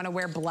to want to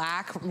wear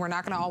black. We're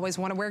not going to always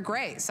want to wear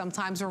gray.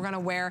 Sometimes we're going to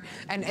wear,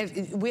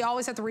 and we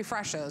always have to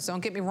refresh those.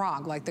 Don't get me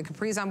wrong. Like the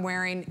capris I'm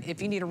wearing,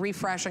 if you need a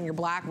refresh on your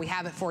black, we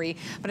have it for you.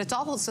 But it's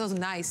also so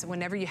nice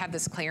whenever you have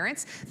this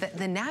clearance that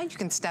then now you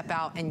can step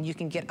out and you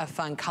can get a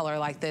fun color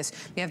like this.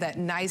 You have that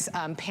nice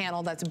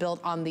panel that's built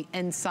on the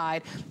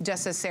inside,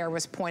 just as Sarah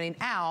was pointing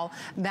out,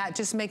 that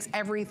just makes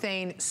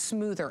everything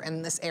smoother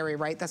in this area,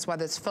 right? That's why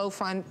there's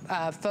faux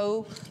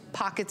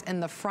pockets in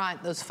the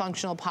front, those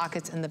functional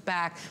pockets in the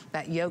back,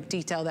 that yoke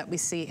detail that we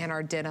see in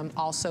our denim,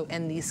 also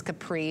in these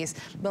capris.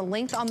 The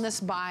length on this,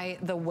 by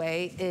the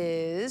way,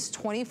 is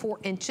 24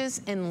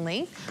 inches in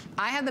length.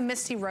 I have the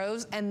Misty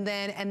Rose, and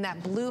then in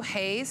that Blue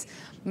Haze,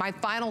 my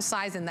final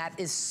size in that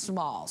is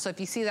small. So if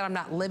you see that I'm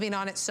not living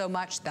on it so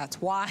much,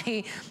 that's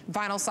why.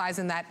 Final size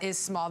in that is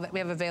small that we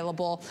have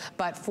available.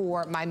 But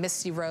for my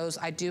Misty Rose,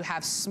 I do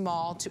have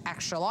small to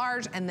extra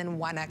large and then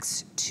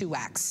 1X,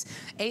 2X.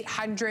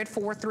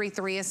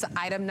 800-433 is the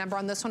item number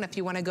on this one if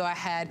you want to go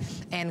ahead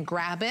and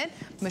grab it.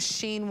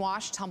 Machine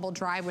wash, tumble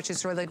dry, which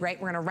is really great.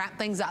 We're going to wrap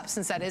things up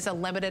since that is a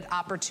limited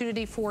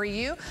opportunity for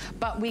you.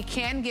 But we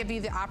can give you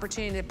the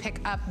opportunity to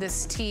pick up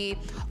this tee.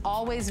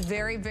 Always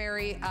very,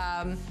 very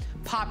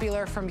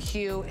popular from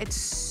HUE. It's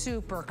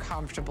super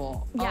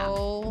comfortable.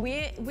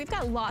 Yeah, we've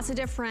got lots of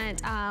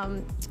different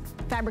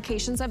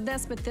fabrications of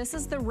this, but this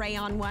is the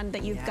rayon one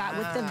that you've got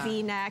with the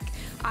V-neck.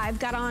 I've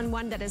got on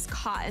one that is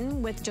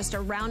cotton with just a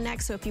round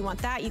neck, so if you want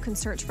that, you can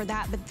search for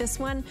that. But this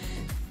one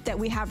that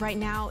we have right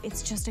now,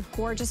 it's just a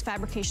gorgeous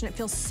fabrication. It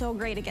feels so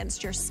great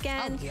against your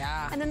skin. Oh,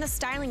 yeah. And then the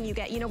styling you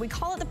get, you know, we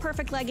call it the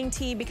perfect legging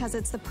tee because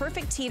it's the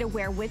perfect tee to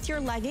wear with your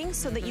leggings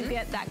so that you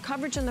get that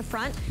coverage in the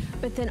front,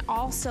 but then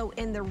also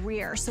in the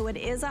rear. So it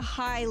is a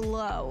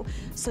high-low,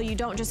 so you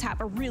don't just have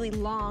a really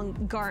long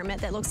garment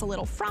that looks a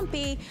little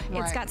frumpy.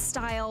 It's got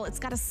style, it's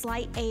got a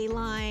slight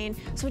A-line,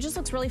 so it just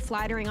looks really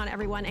flattering on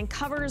everyone and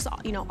covers,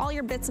 you know, all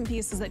your bits and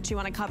pieces that you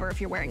want to cover if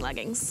you're wearing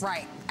leggings.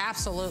 Right,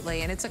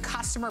 Absolutely, and it's a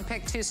customer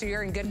pick too, so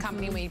you're in good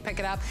company when you pick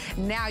it up.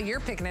 Now you're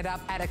picking it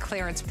up at a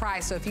clearance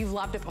price, so if you've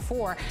loved it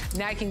before,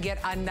 now you can get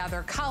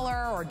another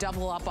color or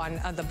double up on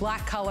the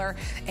black color,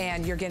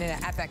 and you're getting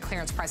it at that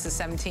clearance price of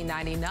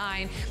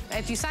 $17.99.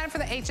 If you sign up for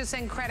the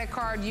HSN credit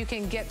card, you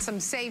can get some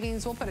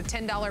savings. We'll put a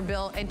 $10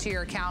 bill into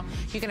your account.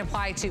 You can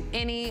apply to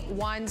any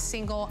one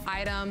single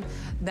item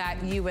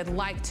that you would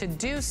like to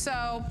do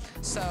so.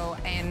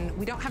 And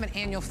we don't have an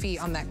annual fee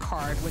on that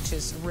card, which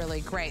is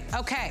really great.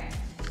 Okay.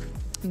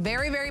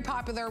 Very, very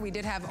popular. We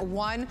did have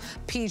one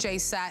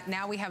PJ set.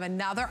 Now we have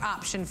another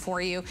option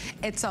for you.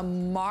 It's a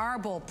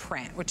marble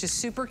print, which is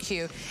super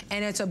cute,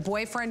 and it's a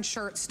boyfriend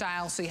shirt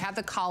style. So you have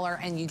the collar,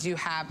 and you do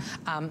have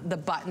the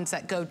buttons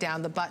that go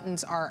down. The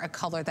buttons are a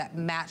color that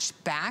match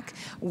back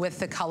with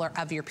the color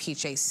of your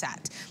PJ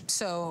set.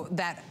 So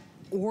that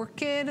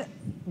orchid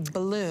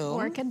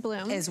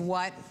bloom is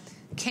what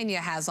Kenya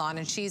has on,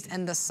 and she's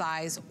in the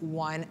size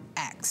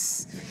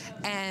 1X.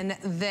 And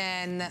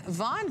then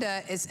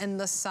Vonda is in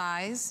the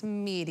size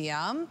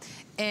medium.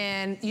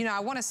 And, you know, I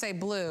want to say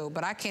blue,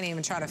 but I can't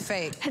even try to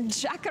fake.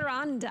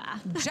 Jacaranda.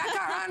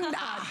 Jacaranda.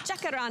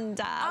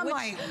 Jacaranda. I'm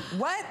like,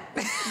 what?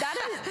 That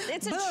is,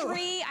 it's a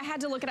tree. I had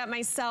to look it up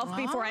myself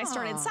before I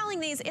started selling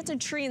these. It's a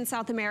tree in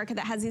South America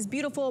that has these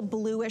beautiful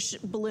bluish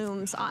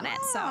blooms on it.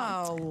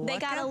 So they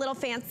got a little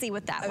fancy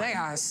with that one. They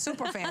are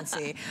super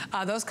fancy.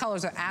 Those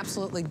colors are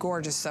absolutely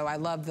gorgeous. So I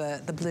love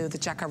the blue, the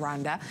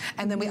Jacaranda.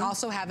 And then we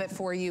also have it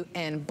for you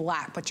in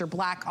black, but your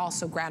black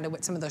also grounded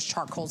with some of those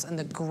charcoals in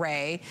the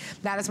gray.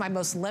 That is my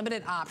most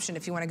limited option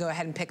if you want to go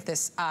ahead and pick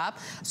this up.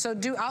 So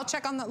I'll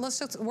check on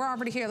the, we're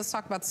already here. Let's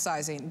talk about the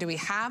sizing. Do we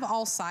have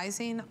all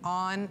sizing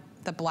on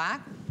the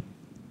black?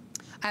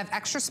 I have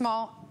extra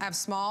small, I have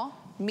small,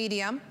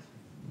 medium,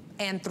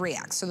 and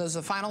 3X. So those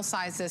are the final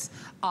sizes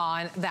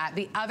on that.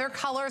 The other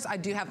colors, I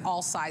do have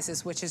all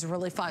sizes, which is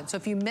really fun. So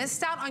if you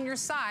missed out on your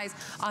size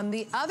on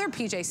the other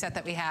PJ set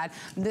that we had,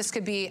 this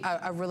could be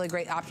a really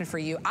great option for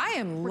you. I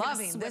am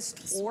loving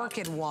this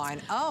orchid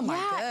one. Oh my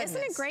goodness.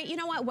 Isn't it great? You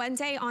know what, one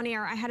day on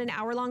air, I had an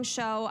hour-long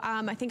show.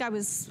 I think I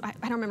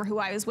don't remember who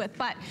I was with,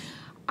 but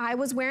I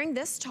was wearing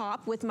this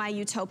top with my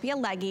Utopia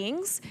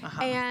leggings,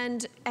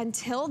 and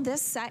until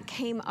this set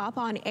came up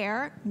on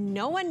air,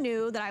 no one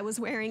knew that I was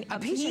wearing a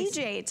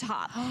PJ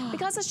top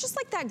because it's just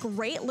like that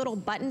great little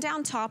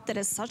button-down top that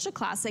is such a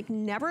classic,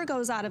 never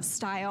goes out of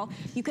style.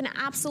 You can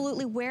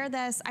absolutely wear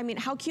this. I mean,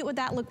 how cute would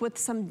that look with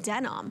some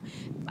denim?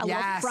 A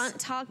little front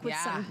tuck with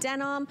some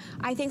denim.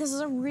 I think this is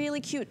a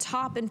really cute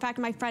top. In fact,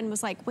 my friend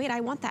was like, wait,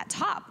 I want that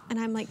top. And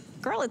I'm like,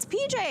 girl, it's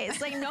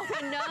PJs. Like, no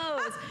one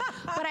knows.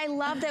 But I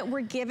love that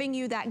we're giving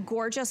you that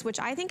gorgeous, which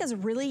I think is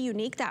really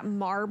unique, that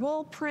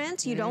marble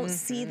print. You don't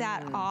see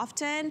that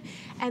often.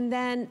 And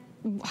then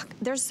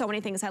there's so many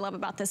things I love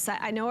about this set.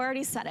 I know I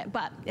already said it,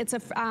 but it's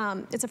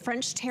a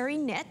French terry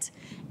knit.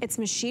 It's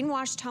machine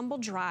wash, tumble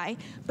dry,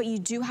 but you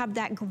do have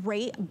that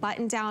great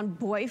button-down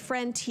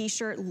boyfriend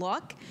t-shirt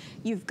look.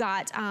 You've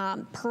got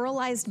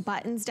pearlized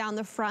buttons down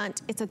the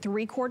front. It's a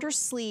 3/4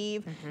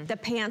 sleeve. The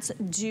pants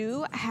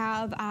do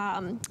have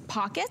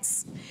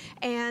pockets,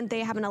 and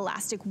they have an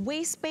elastic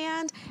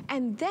waistband.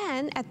 And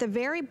then at the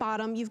very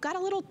bottom, you've got a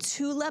little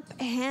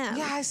tulip hem.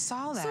 Yeah, I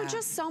saw that. So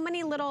just so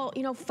many little,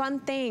 you know, fun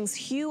things.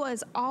 HUE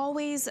is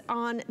always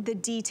on the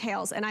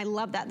details, and I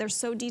love that. They're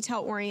so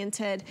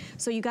detail-oriented.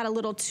 So you got a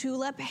little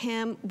tulip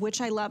hem, which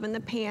I love in the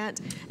pant.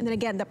 And then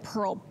again, the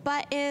pearl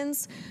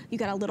buttons. You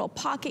got a little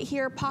pocket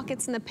here,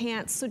 pockets in the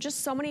pants. So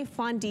just so many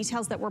fun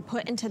details that were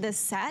put into this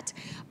set,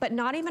 but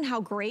not even how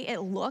great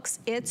it looks.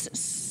 It's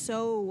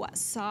so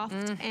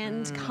soft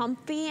and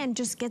comfy, and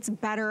just gets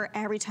better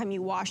every time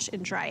you wash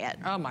and dry it.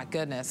 Oh my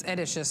goodness, it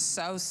is just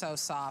so, so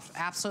soft.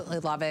 Absolutely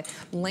love it.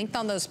 Length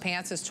on those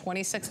pants is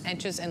 26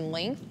 inches in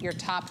length. Your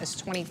top is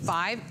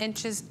 25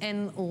 inches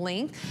in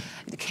length.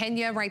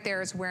 Kenya right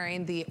there is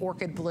wearing the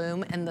orchid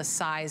bloom in the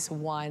size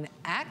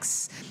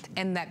 1X,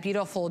 and that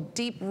beautiful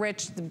deep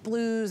rich, the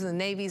blues and the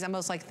navies,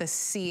 almost like the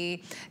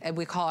sea, and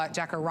we call it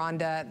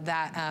Jacaranda.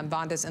 That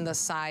Vonda's in the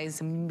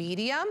size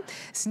medium.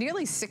 It's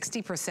nearly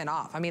 60%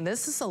 off. I mean,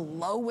 this is the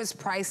lowest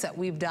price that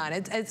we've done.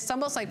 It's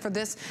almost like for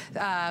this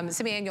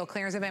semi-annual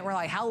clearance event, we're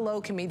like, how low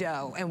can we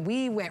go? And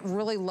we went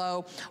really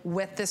low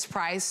with this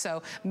price.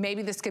 So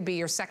maybe this could be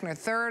your second or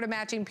third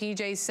matching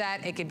PJ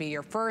set. It could be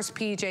your first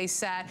PJ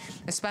set,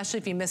 especially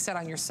if you missed out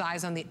on your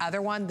size on the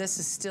other one. This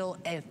is still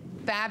a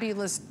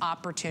fabulous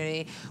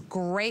opportunity.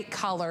 Great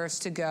colors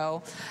to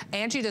go.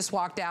 Angie just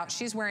walked out.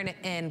 She's wearing it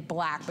in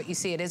black, but you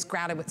see it is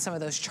grounded with some of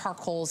those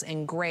charcoals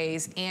and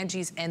grays.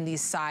 Angie's in the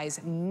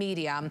size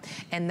medium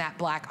in that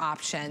black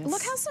option.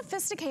 Look how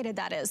sophisticated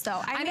that is,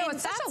 though. I mean, know,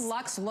 it's such a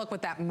luxe look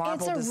with that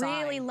marble design. It's a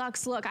really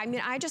luxe look. I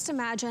mean, I just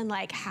imagine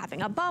like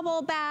having a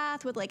bubble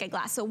bath with like a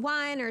glass of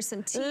wine or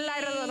some tea.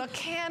 Light a little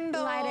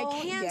candle. Light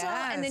a candle. candle,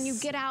 and then you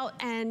get out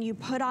and you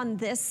put on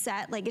this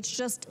set. Like, it's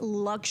just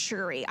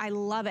luxury. I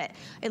love it.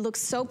 It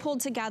looks so pulled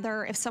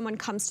together. If someone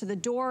comes to the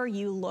door,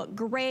 you look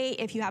great.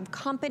 If you have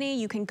company,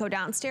 you can go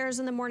downstairs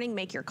in the morning,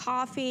 make your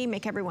coffee,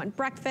 make everyone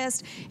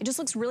breakfast. It just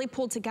looks really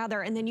pulled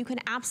together, and then you can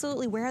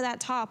absolutely wear that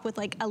top with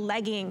like a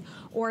legging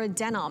or a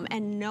denim,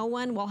 and no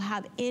one will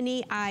have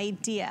any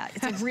idea.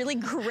 It's a really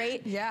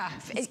great. Yeah,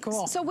 it's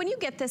cool. So when you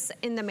get this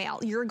in the mail,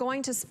 you're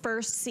going to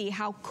first see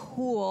how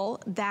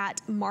cool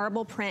that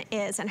marble print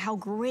is and how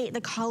great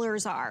the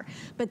colors are.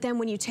 But then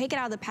when you take it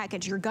out of the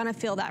package, you're gonna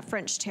feel that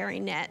French terry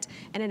knit.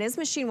 And it is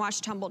machine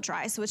wash, tumble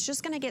dry, so it's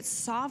just gonna get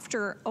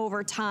softer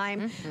over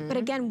time. But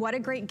again, what a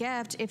great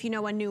gift if you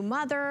know a new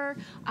mother.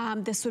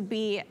 This would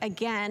be,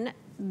 again,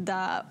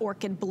 the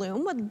orchid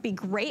bloom would be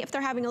great if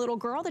they're having a little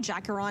girl, the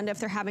jacaranda if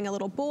they're having a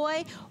little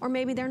boy, or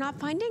maybe they're not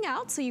finding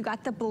out, so you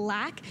got the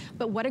black.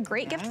 But what a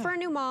great gift for a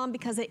new mom,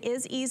 because it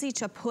is easy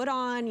to put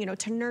on, you know,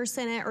 to nurse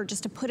in it, or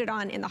just to put it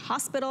on in the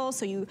hospital,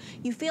 so you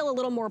feel a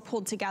little more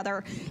pulled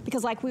together.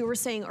 Because like we were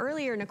saying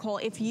earlier, Nicole,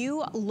 if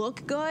you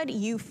look good,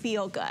 you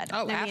feel good.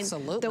 Oh, I mean,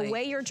 absolutely. The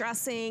way you're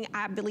dressing,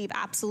 I believe,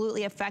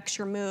 absolutely affects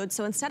your mood.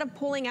 So instead of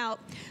pulling out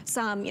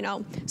some, you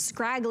know,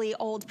 scraggly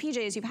old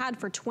PJs you've had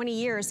for 20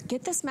 years,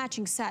 get this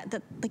matching set.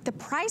 Like the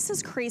price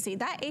is crazy.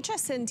 That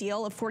HSN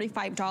deal of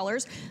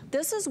 $45,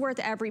 this is worth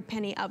every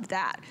penny of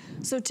that.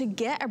 So to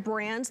get a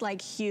brand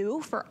like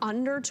HUE for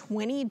under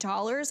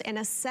 $20 and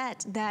a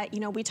set that, you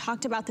know, we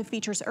talked about the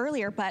features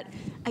earlier, but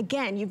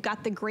again, you've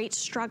got the great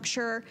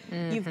structure,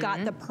 you've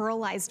got the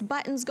pearlized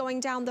buttons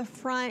going down the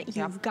front,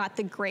 you've got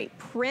the great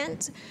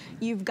print,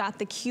 you've got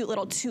the cute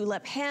little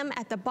tulip hem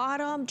at the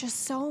bottom,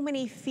 just so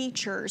many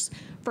features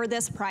for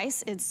this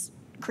price. It's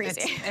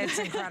crazy. It's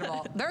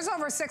incredible. There's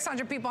over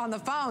 600 people on the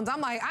phones. I'm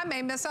like, I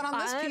may miss out on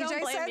this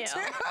PJ set too.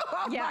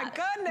 Oh my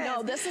goodness.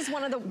 No, this is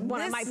one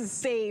of my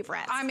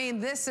favorites. I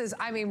mean,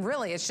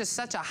 really, it's just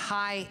such a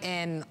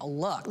high-end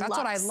look. That's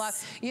what I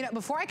love. You know,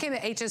 before I came to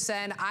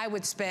HSN, I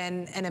would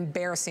spend an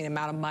embarrassing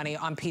amount of money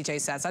on PJ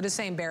sets. I just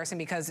say embarrassing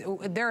because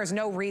there is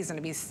no reason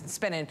to be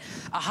spending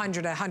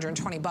 100 to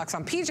 120 bucks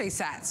on PJ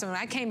sets. So when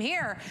I came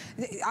here,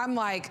 I'm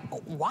like,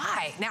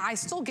 why? Now I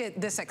still get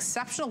this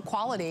exceptional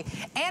quality,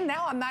 and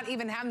now I'm not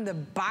even having to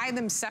buy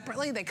them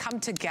separately. They come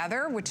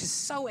together, which is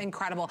so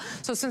incredible.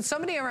 So since so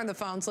many are on the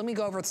phones, let me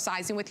go over the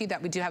sizing with you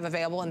that we do have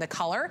available in the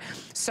color.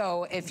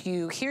 So if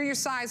you hear your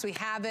size, we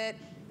have it.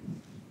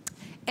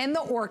 In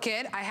the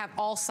orchid, I have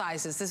all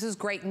sizes. This is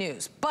great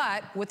news.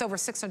 But with over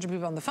 600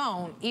 people on the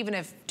phone, even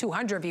if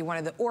 200 of you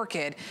wanted the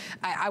orchid,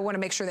 I want to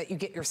make sure that you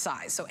get your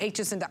size. So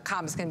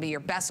hsn.com is going to be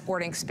your best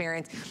ordering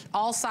experience.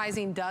 All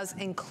sizing does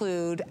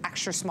include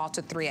extra small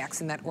to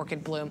 3X in that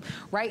orchid bloom.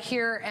 Right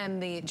here in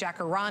the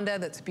jacaranda,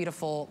 that's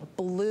beautiful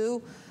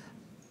blue.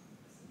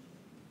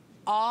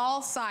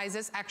 All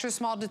sizes, extra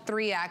small to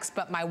 3X,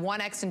 but my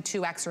 1X and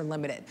 2X are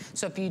limited.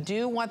 So if you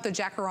do want the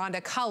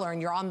jacaranda color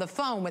and you're on the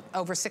phone with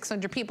over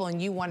 600 people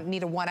and you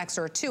need a 1X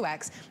or a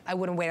 2X, I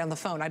wouldn't wait on the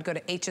phone. I'd go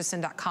to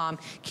hsn.com,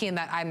 key in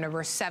that item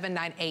number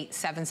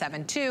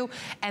 798772,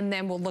 and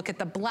then we'll look at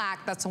the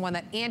black. That's the one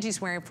that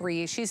Angie's wearing for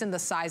you. She's in the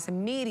size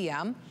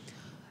medium.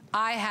 So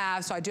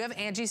I do have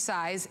Angie's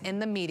size in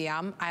the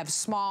medium. I have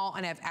small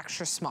and I have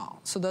extra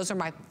small. So those are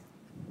my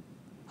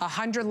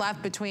 100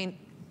 left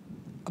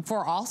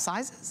for all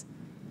sizes?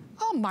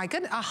 Oh my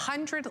goodness,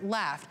 100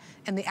 left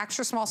in the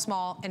extra small,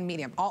 small, and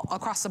medium, all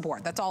across the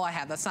board. That's all I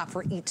have. That's not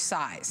for each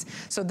size.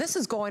 So this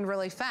is going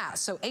really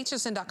fast. So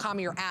hsn.com,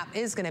 your app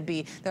is gonna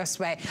be this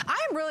way.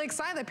 I'm really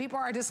excited that people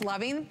are just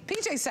loving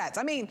PJ sets.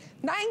 I mean,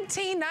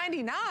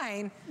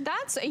 $19.99.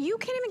 You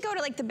can't even go to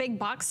like the big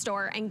box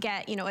store and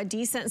get, you know, a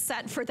decent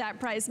set for that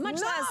price, much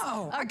less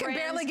I can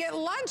barely get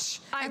lunch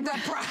at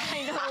that price.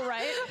 I know,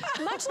 right?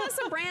 Much less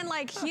a brand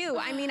like HUE.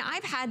 I mean,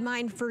 I've had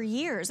mine for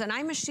years, and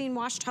I machine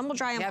wash, tumble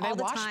dry them all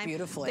the time.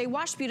 Beautifully. They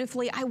wash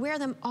beautifully. I wear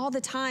them all the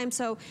time,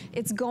 so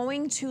it's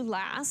going to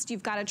last.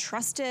 You've got a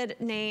trusted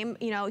name.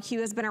 You know, HUE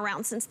has been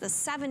around since the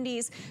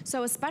 70s,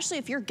 so especially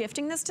if you're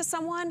gifting this to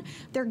someone,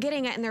 they're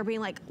getting it and they're being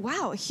like,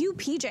 wow, HUE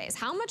PJs,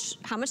 how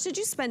much did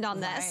you spend on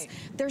this? Right.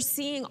 They're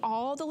seeing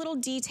all the little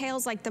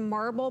details like the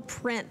marble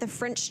print, the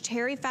French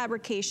terry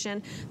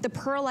fabrication, the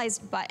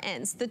pearlized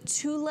buttons, the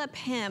tulip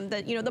hem,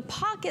 the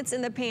pockets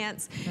in the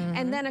pants,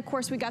 and then of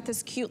course we got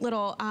this cute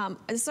little,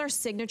 this is our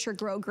signature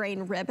grow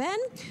grain ribbon,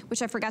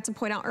 which I forgot to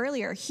point out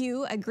earlier.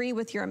 HUE, agree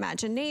with your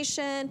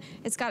imagination.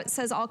 It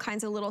says all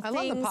kinds of little things.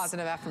 I love the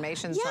positive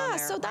affirmations on there,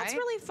 so that's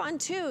really fun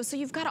too. So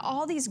you've got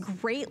all these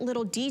great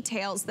little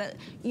details that,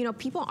 you know,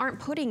 people aren't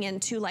putting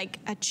into like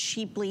a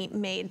cheaply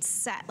made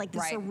set. Like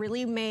this is a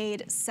really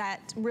made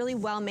set, really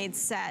well made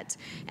set.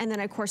 And then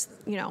of course,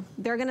 you know,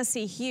 they're gonna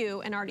see HUE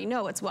and already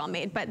know it's well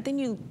made, but then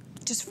you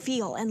just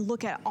feel and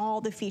look at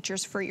all the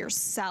features for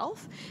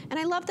yourself. And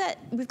I love that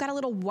we've got a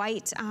little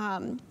white,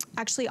 I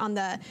actually on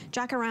the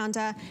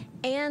jacaranda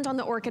and on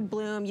the orchid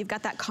bloom, you've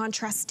got that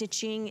contrast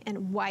stitching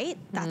in white.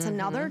 That's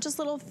another just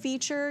little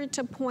feature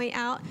to point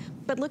out.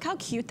 But look how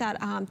cute that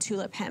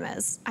tulip hem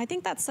is. I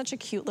think that's such a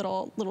cute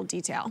little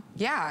detail.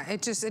 Yeah,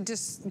 it just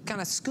kind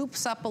of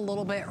scoops up a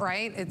little bit,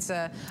 right? It's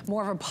a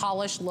more of a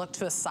polished look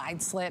to a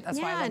side slit. That's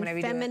why I love whenever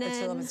you do it. The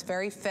tulip. It's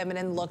very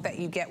feminine look that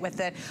you get with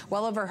it.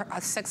 Well over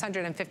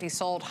 650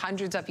 sold,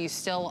 hundreds of you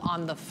still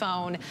on the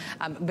phone.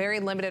 Very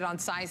limited on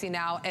sizing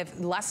now. If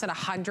less than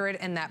 100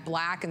 in that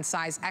black and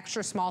size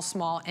extra small,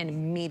 small, and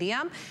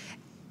medium.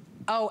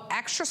 Oh,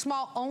 extra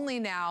small only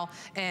now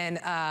in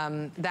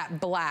that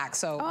black.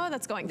 So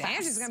that's going fast.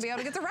 Angie's gonna be able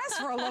to get the rest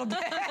for a little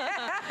bit.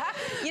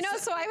 You know,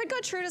 so I would go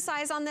true to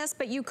size on this,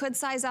 but you could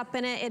size up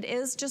in it. It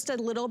is just a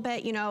little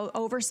bit, you know,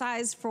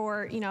 oversized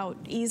for, you know,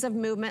 ease of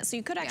movement. So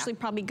you could actually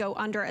probably go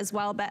under as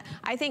well. But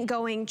I think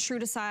going true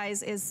to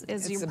size is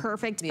your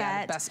perfect bet.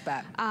 Yeah, best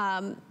bet.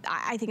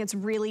 I think it's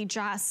really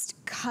just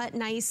cut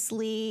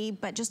nicely,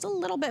 but just a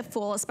little bit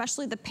full,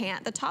 especially the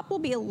pant. The top will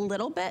be a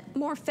little bit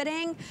more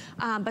fitting,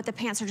 but the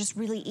pants are just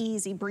really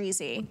easy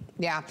breezy.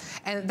 Yeah,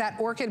 and that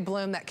orchid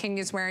bloom that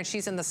Kenya's wearing,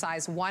 she's in the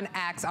size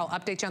 1X. I'll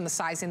update you on the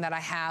sizing that I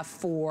have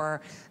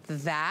for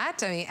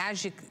that. I mean,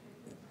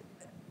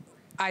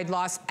 I'd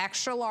lost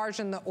extra large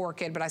in the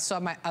orchid, but I still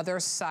have my other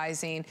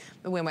sizing.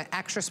 We went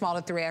extra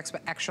small to 3X,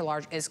 but extra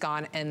large is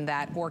gone in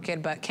that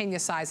orchid. But Kenya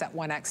size at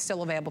 1X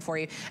still available for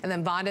you. And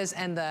then Vonda's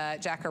and the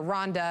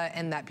jacaranda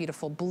and that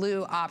beautiful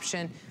blue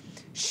option.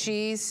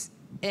 She's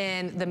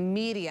in the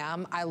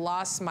medium. I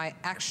lost my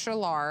extra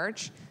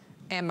large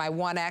and my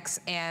 1X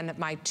and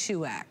my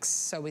 2X.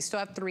 So we still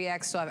have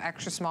 3X, still have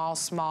extra small,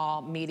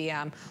 small,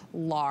 medium,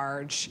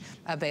 large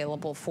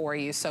available for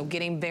you. So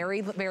getting very,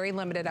 very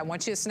limited. I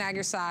want you to snag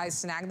your size,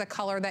 snag the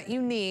color that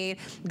you need.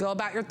 Go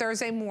about your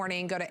Thursday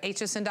morning, go to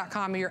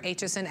hsn.com or your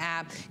HSN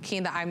app, key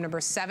in the item number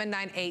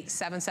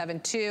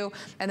 798772,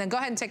 and then go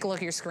ahead and take a look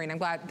at your screen. I'm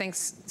glad,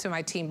 thanks to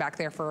my team back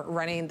there for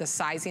running the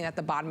sizing at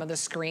the bottom of the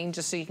screen,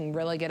 just so you can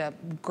really get a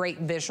great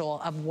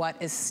visual of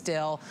what is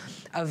still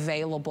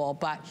available.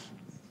 But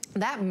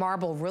that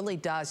marble really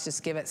does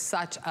just give it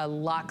such a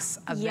luxe,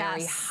 a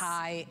very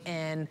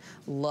high-end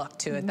look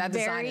to it. That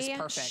design is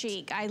perfect. Very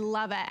chic. I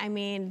love it. I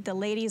mean, the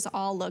ladies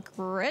all look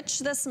rich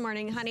this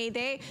morning, honey.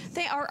 They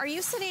are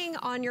you sitting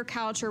on your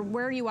couch, or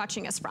where are you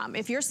watching us from?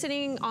 If you're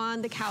sitting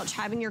on the couch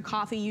having your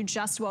coffee, you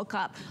just woke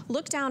up,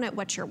 look down at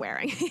what you're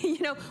wearing.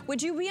 You know,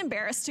 would you be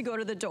embarrassed to go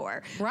to the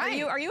door?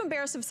 Right. Are you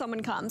embarrassed if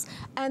someone comes?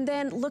 And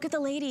then look at the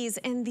ladies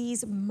in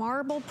these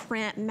marble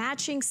print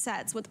matching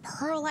sets with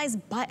pearlized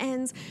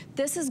buttons.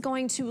 This is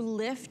going to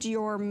lift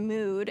your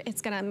mood.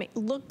 It's gonna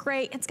look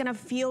great. It's gonna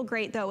feel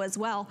great though as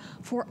well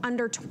for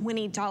under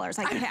 $20.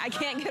 I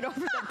can't get over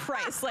the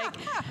price. Like,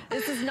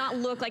 this does not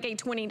look like a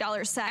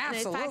 $20 set.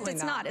 Absolutely. And in fact,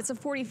 it's not. It's a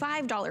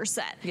 $45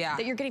 set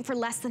that you're getting for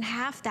less than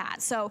half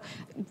that. So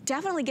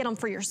definitely get them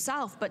for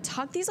yourself, but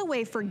tuck these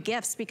away for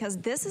gifts, because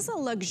this is a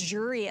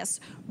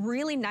luxurious,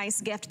 really nice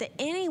gift that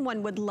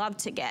anyone would love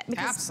to get,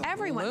 because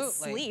everyone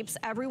sleeps.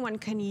 Everyone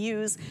can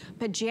use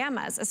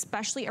pajamas,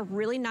 especially a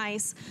really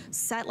nice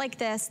set like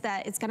this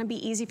that it's gonna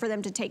be easy for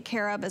them to take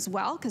care of as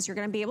well, because you're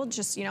gonna be able to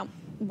just, you know,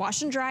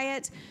 wash and dry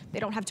it. They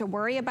don't have to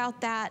worry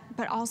about that,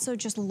 but also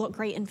just look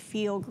great and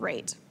feel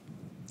great.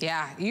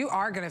 Yeah, you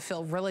are gonna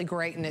feel really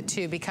great in it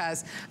too,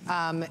 because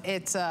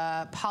it's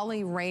a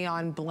poly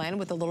rayon blend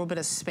with a little bit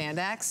of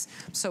spandex.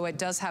 So it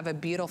does have a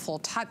beautiful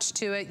touch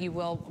to it. You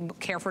will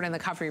care for it in the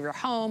comfort of your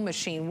home,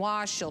 machine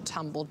wash, you'll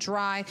tumble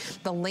dry.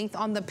 The length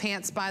on the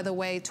pants, by the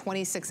way,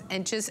 26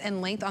 inches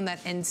in length on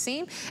that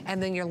inseam,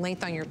 and then your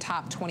length on your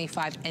top,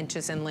 25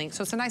 inches in length.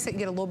 So it's nice that you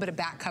get a little bit of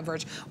back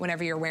coverage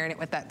whenever you're wearing it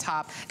with that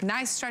top.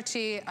 Nice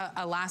stretchy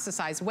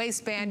elasticized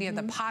waistband. You have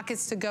the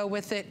pockets to go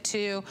with it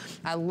too.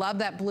 I love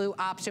that blue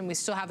option. We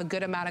still have a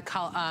good amount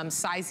of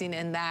sizing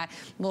in that,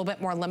 a little bit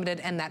more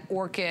limited in that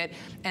orchid.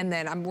 And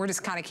then we're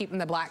just kind of keeping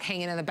the black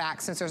hanging in the back,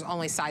 since there's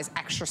only size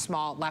extra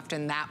small left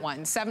in that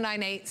one.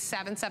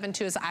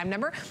 798772 is the item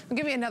number. We'll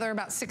give you another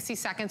about 60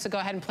 seconds to go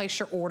ahead and place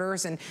your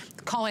orders, and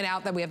calling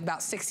out that we have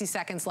about 60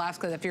 seconds left,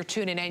 because if you're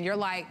tuning in, you're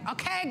like,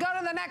 okay, go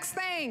to the next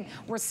thing.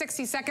 We're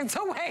 60 seconds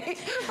away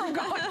from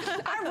going.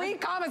 I read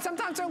comments.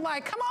 Sometimes they're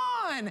like, come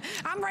on,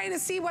 I'm ready to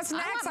see what's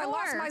next. I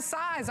lost my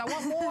size. I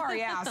want more.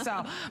 Yeah,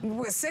 so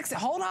we're 60.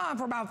 Hold on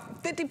for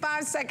about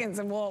 55 seconds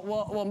and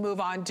we'll move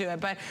on to it.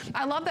 But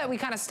I love that we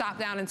kind of stop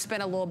down and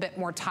spend a little bit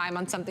more time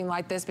on something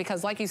like this,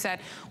 because like you said,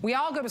 we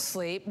all go to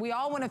sleep. We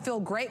all want to feel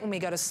great when we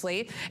go to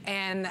sleep.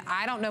 And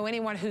I don't know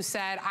anyone who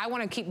said, I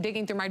want to keep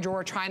digging through my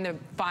drawer trying to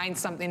find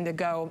something to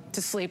go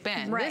to sleep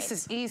in. Right. This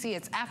is easy.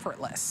 It's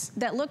effortless.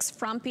 That looks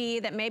frumpy,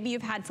 that maybe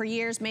you've had for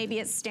years, maybe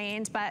it's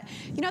stained, but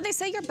you know, they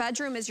say your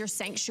bedroom is your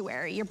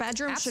sanctuary. Your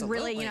bedroom should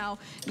really, you know,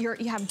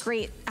 you have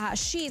great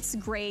sheets,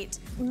 great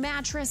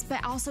mattress,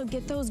 but also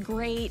get those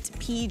great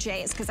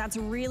PJs, because that's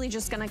really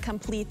just gonna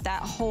complete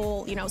that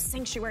whole, you know,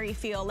 sanctuary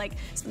feel. Like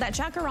that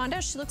jacaranda,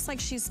 she looks like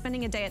she's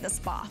spending a day at the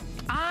spa.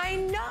 I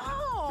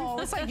know.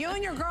 It's like you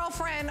and your girlfriend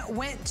girlfriend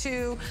went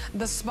to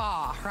the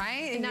spa,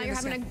 right? And now you're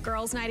having a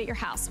girls' night at your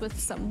house with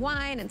some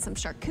wine and some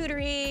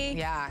charcuterie.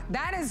 Yeah,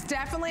 that is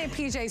definitely a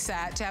PJ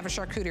set to have a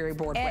charcuterie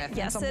board with.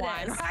 Yes, and some it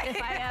wine, is, right?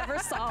 if I ever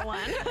saw one.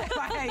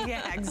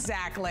 Yeah,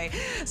 exactly.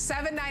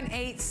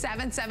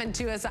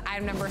 798-772 is the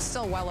item number.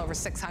 Still well over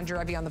 600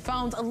 of you on the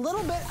phones. A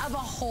little bit of a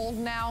hold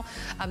now.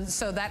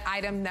 So that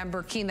item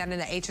number, keying that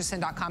into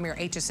hsn.com, your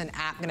HSN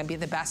app, gonna be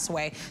the best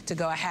way to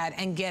go ahead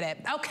and get it.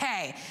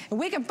 Okay,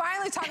 we can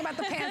finally talk about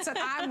the pants that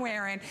I'm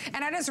wearing.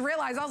 And I just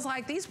realized, I was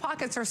like, these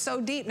pockets are so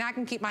deep, now I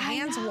can keep my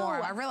hands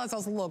warm. I realized I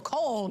was a little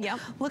cold. Yep.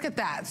 Look at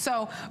that.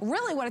 So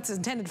really what it's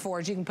intended for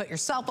is you can put your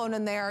cell phone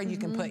in there, you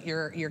can put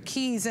your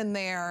keys in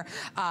there.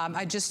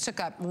 I just took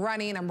up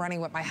running. I'm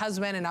running with my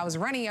husband, and I was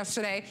running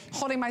yesterday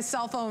holding my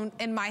cell phone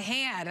in my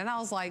hand, and I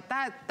was like,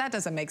 that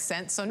doesn't make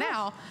sense. So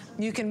now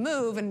you can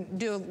move and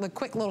do a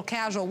quick little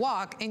casual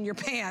walk in your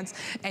pants,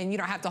 and you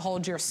don't have to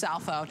hold your cell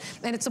phone.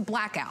 And it's a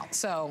blackout,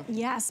 so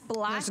yes,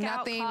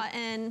 blackout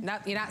cotton.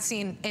 You're not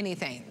seeing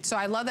anything. So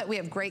I love that we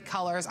have great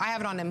colors. I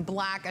have it on in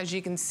black, as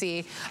you can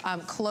see,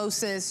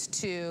 closest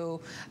to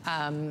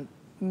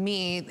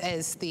me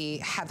is the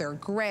heather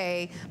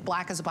gray.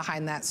 Black is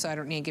behind that, so I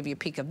don't need to give you a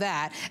peek of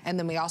that. And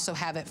then we also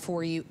have it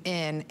for you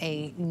in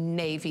a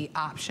navy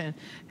option.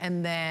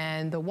 And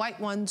then the white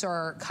ones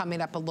are coming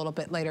up a little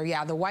bit later.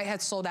 Yeah, the white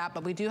had sold out,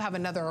 but we do have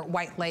another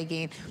white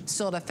legging,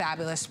 still at a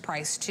fabulous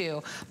price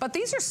too. But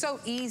these are so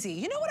easy.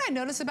 You know what I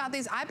notice about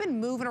these? I've been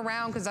moving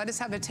around because I just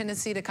have a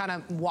tendency to kind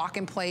of walk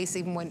in place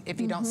even if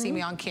you don't see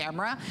me on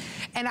camera.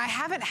 And I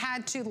haven't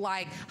had to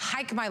like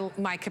hike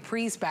my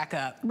capris back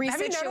up. Resituate.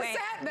 Have you noticed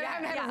that? I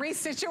haven't had to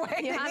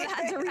resituate. You haven't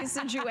had to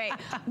resituate.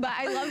 But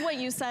I love what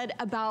you said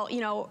about,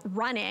 you know,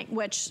 running,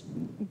 which,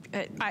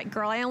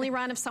 girl, I only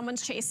run if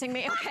someone's chasing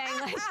me, okay?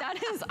 Like that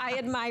is, I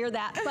admire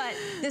that. But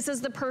this is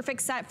the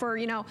perfect set for,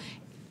 you know,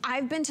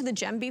 I've been to the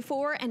gym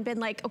before and been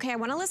like, okay, I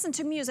want to listen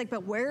to music,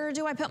 but where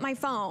do I put my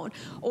phone?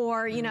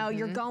 Or, you know,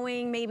 you're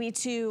going maybe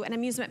to an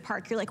amusement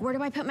park. You're like, where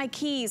do I put my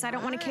keys? I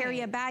don't want to carry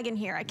a bag in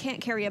here. I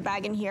can't carry a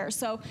bag in here.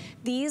 So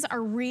these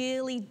are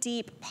really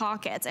deep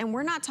pockets. And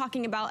we're not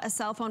talking about a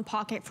cell phone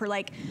pocket for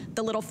like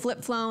the little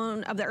flip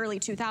phone of the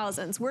early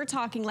 2000s. We're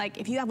talking like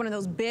if you have one of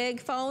those big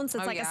phones,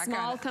 it's like a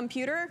small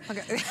computer, you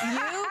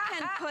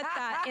can put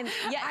that in.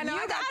 Yeah, I know,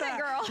 you got it,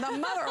 girl. The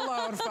mother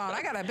load phone.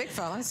 I got a big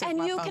phone. Let's see if and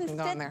my you phone can can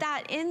go fit in there.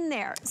 that in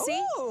there,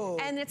 see? Ooh.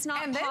 And it's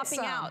not popping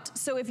out.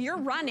 So if you're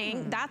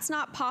running, that's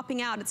not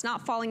popping out, it's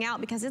not falling out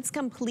because it's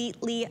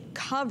completely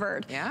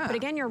covered. Yeah. But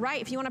again, you're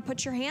right, if you want to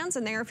put your hands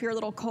in there, if you're a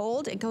little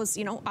cold, it goes,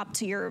 you know, up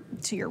to your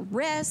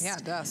wrist. Yeah,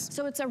 it does.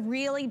 So it's a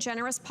really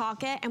generous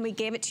pocket, and we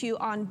gave it to you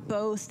on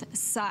both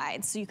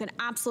sides. So you can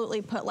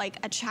absolutely put like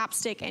a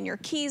chapstick and your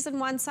keys in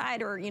one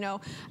side, or, you know,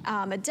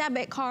 a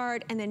debit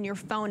card, and then your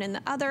phone in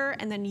the other,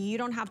 and then you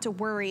don't have to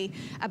worry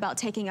about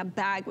taking a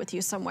bag with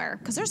you somewhere.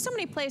 Because there's so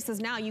many places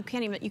now you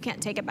can't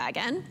take a bag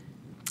in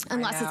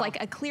unless it's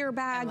like a clear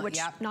bag, which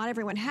not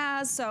everyone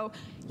has. So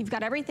you've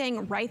got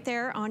everything right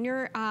there on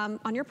your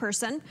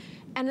person.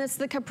 And it's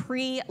the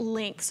capri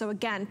length. So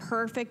again,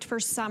 perfect for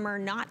summer,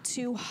 not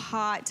too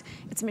hot.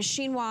 It's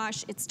machine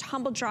wash, it's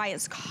tumble dry,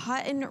 it's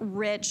cotton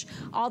rich,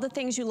 all the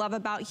things you love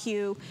about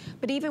HUE.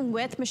 But even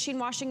with machine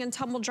washing and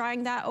tumble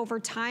drying that over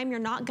time, you're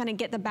not gonna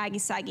get the baggy,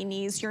 saggy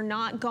knees. You're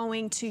not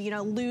going to, you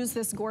know, lose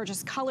this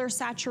gorgeous color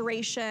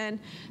saturation.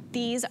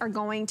 These are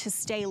going to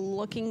stay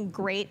looking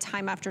great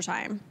time after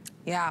time.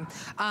 Yeah.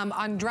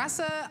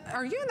 Andressa,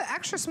 are you in the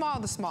extra small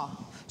or the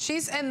small?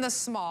 She's in the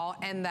small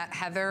in that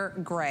heather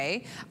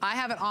gray. I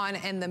have it on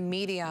in the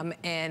medium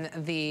in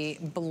the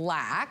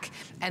black.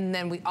 And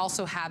then we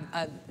also have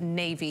a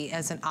navy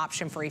as an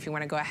option for you if you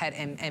want to go ahead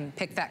and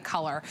pick that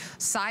color.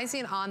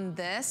 Sizing on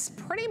this,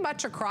 pretty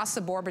much across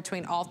the board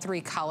between all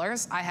three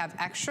colors. I have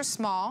extra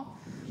small,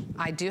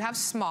 I do have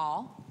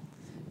small,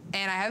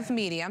 and I have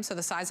medium, so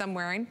the size I'm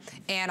wearing,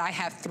 and I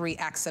have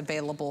 3X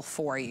available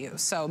for you.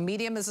 So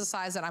medium is the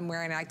size that I'm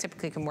wearing, and I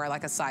typically can wear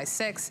like a size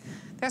 6.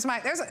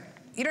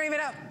 You don't even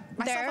know.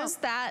 There's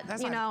that,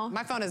 you know.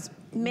 My phone is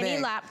mini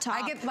big. laptop.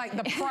 I get like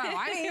the pro.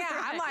 I mean, yeah,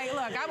 I'm like,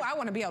 look, I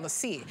want to be able to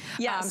see.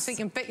 Yes. So you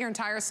can fit your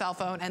entire cell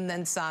phone and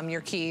then some,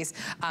 your keys.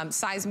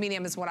 Size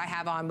medium is what I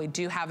have on. We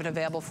do have it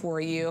available for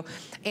you.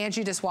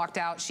 Angie just walked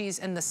out. She's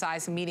in the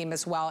size medium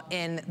as well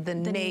in the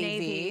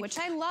navy. Which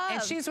I love.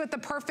 And she's with the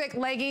perfect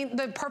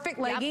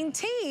legging,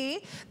 tee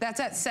that's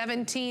at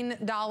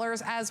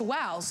 $17 as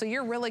well. So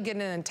you're really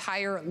getting an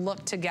entire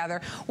look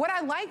together. What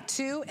I like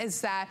too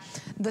is that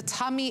the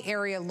tummy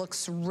area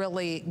looks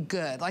really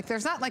good. Like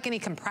there's not like any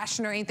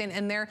compression or anything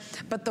in there,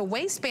 but the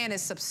waistband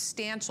is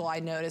substantial, I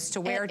noticed,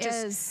 to where it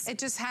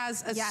just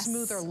has a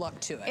smoother look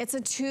to it. It's a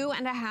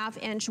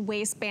 2.5-inch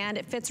waistband.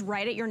 It fits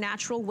right at your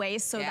natural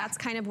waist, so that's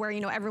kind of where,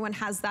 you know, everyone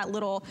has that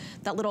little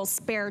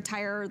spare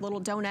tire,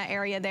 little donut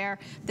area there.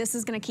 This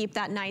is gonna keep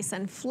that nice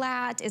and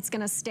flat. It's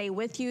gonna stay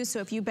with you, so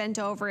if you bend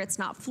over, it's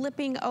not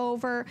flipping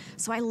over.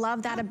 So I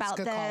love that about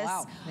this. Call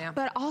out. Yeah.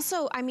 But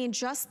also, I mean,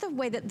 just the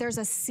way that there's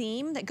a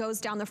seam that goes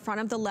down the front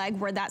of the leg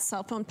where that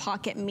cell phone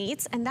pocket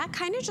meets, and that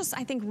kind of just,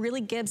 I think, really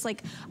really gives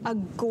like a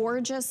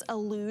gorgeous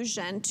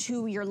illusion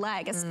to your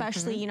leg,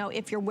 especially, you know,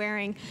 if you're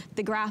wearing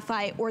the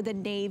graphite or the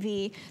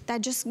navy.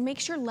 That just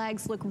makes your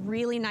legs look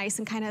really nice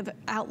and kind of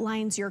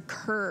outlines your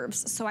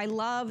curves. So I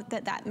love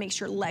that that makes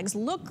your legs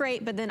look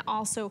great, but then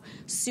also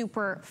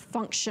super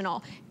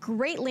functional.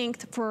 Great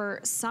length for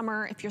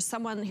summer. If you're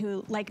someone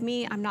who, like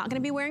me, I'm not gonna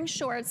be wearing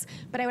shorts,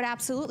 but I would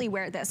absolutely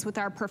wear this with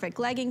our perfect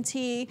legging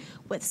tee,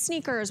 with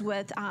sneakers,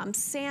 with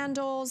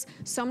sandals,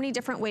 so many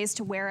different ways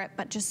to wear it,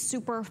 but just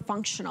super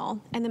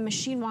functional. And the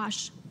machine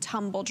wash,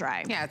 tumble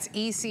dry. Yeah, it's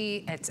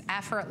easy, it's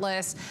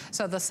effortless.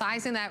 So the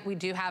sizing that we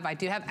do have, I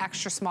do have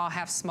extra small,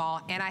 half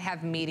small, and I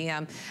have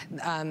medium.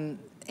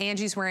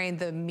 Angie's wearing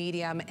the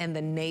medium and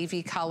the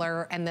navy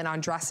color, and then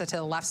Andressa to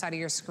the left side of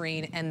your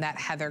screen in that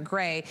heather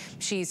gray,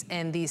 she's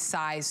in the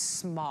size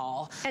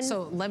small. And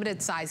so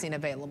limited sizing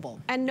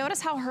available. And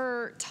notice how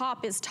her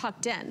top is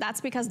tucked in.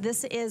 That's because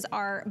this is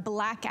our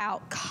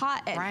blackout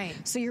cotton. Right.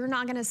 So you're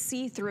not gonna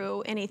see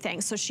through anything.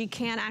 So she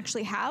can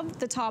actually have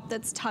the top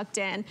that's tucked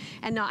in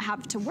and not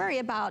have to worry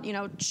about, you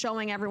know,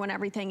 showing everyone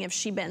everything if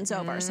she bends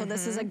over. So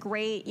this is a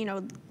great, you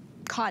know,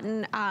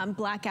 cotton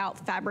blackout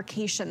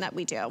fabrication that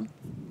we do.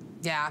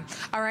 Yeah.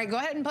 All right, go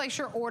ahead and place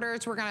your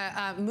orders. We're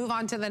gonna move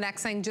on to the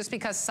next thing just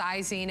because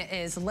sizing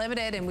is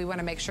limited and we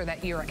wanna make sure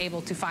that you're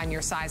able to find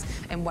your size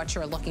and what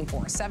you're looking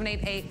for.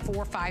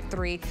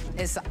 788-453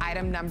 is the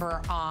item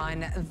number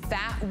on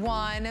that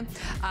one.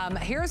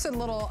 Here's a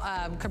little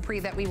capri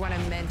that we wanna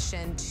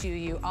mention to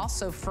you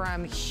also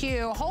from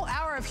HUE. A whole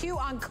hour of HUE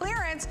on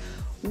clearance.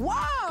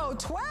 Whoa,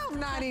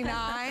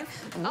 $12.99.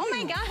 Oh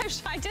my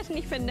gosh, I didn't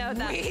even know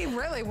that. We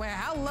really went.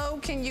 How low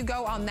can you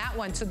go on that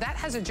one? So that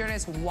has a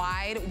generous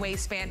wide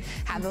waistband,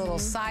 had the little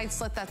side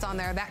slit that's on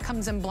there. That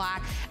comes in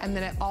black, and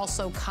then it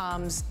also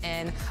comes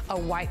in a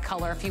white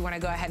color if you want to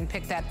go ahead and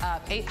pick that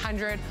up.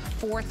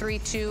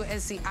 800-432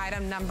 is the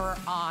item number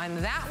on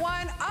that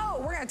one. Oh,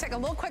 we're going to take a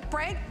little quick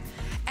break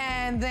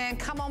and then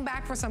come on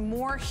back for some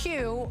more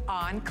HUE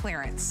on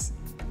clearance.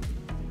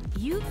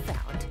 You've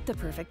found the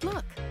perfect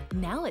look.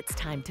 Now it's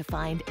time to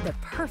find the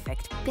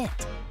perfect fit.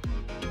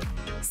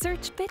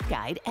 Search Fit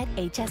Guide at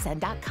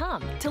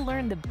hsn.com to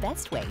learn the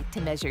best way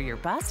to measure your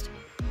bust,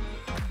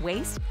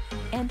 waist,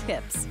 and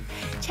hips.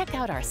 Check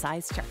out our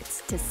size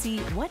charts to see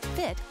what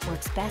fit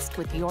works best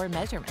with your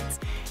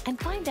measurements and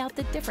find out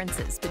the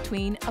differences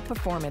between a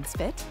performance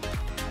fit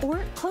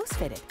or close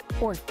fitted,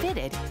 or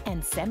fitted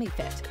and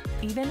semi-fit,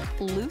 even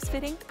loose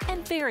fitting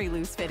and very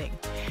loose fitting.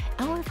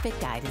 Our Fit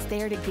Guide is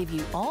there to give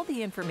you all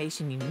the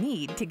information you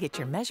need to get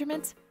your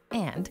measurements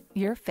and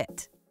your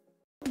fit.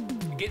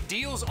 Get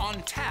deals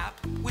on tap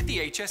with the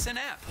HSN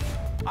app.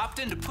 Opt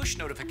in to push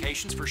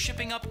notifications for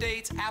shipping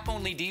updates,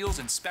 app-only deals,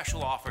 and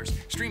special offers.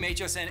 Stream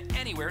HSN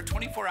anywhere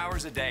 24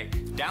 hours a day.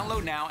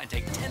 Download now and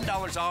take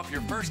 $10 off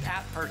your first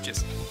app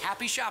purchase.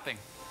 Happy shopping.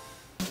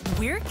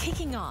 We're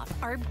kicking off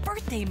our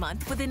birthday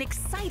month with an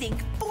exciting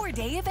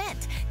 4-day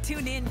event.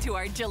 Tune in to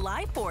our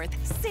July 4th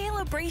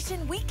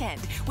celebration weekend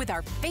with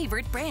our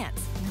favorite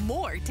brands.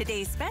 More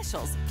today's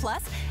specials,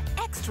 plus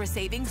extra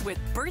savings with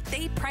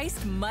birthday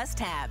priced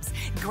must-haves.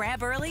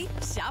 Grab early,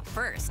 shop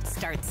first.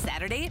 Starts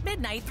Saturday at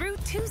midnight through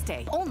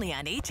Tuesday, only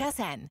on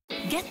HSN.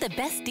 Get the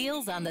best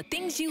deals on the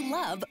things you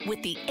love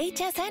with the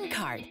HSN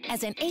card.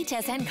 As an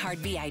HSN card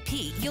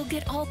VIP, you'll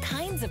get all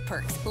kinds of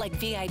perks, like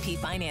VIP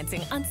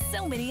financing on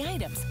so many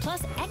items,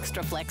 plus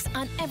extra flex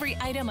on every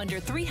item under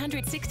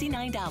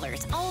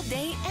 $369 all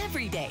day,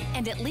 every day,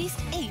 and at least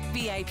 8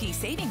 VIP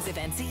savings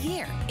events a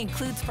year.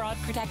 Includes fraud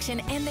protection,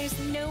 and there's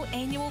no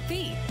annual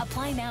fee.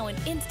 Apply now and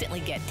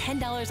instantly get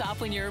 $10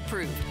 off when you're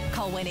approved.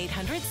 Call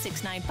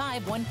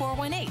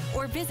 1-800-695-1418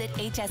 or visit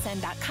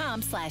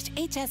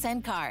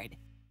hsn.com/HSN card.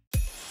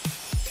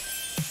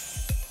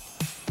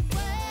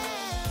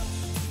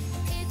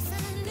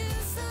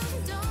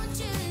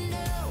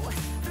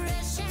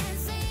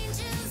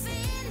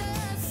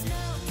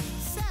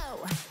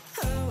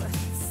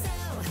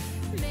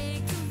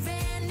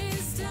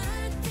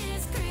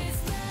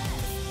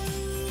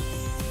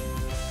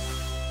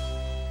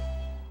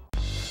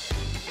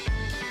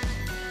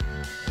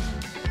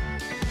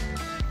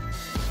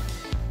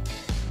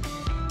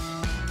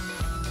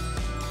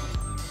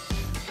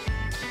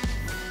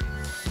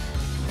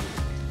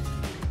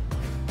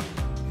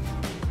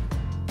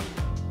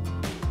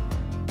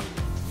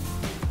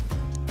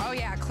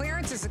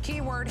 Is a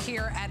key word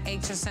here at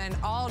HSN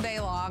all day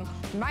long.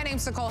 My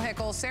name's Nicole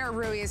Hickle. Sarah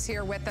Rui is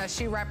here with us.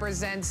 She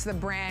represents the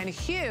brand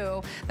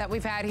HUE that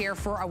we've had here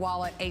for a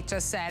while at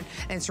HSN.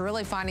 And it's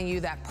really finding you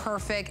that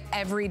perfect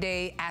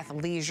everyday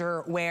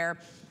athleisure wear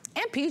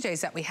and PJs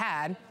that we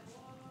had.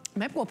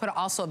 Maybe we'll put it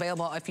also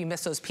available if you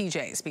miss those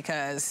PJs,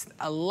 because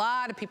a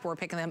lot of people were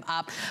picking them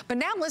up. But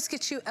now let's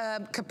get you a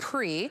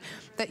capri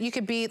that you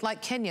could be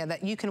like Kenya,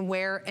 that you can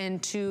wear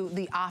into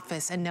the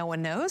office and no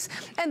one knows.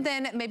 And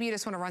then maybe you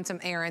just want to run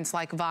some errands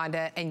like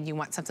Vonda and you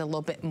want something a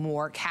little bit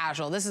more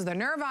casual. This is the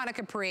Nirvana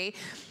capri.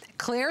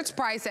 Clearance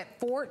price at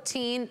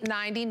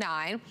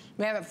 $14.99.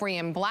 We have it for you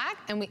in black,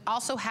 and we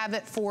also have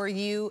it for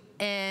you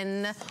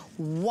in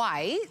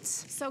white.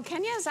 So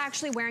Kenya is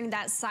actually wearing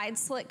that side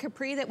slit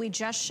capri that we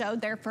just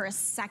showed there for a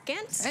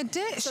second. It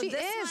did. So she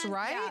is,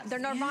 right? Yeah, the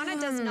Nirvana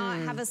does not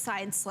have a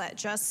side slit,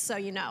 just so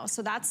you know.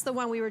 So that's the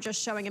one we were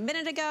just showing a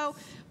minute ago.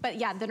 But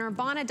yeah, the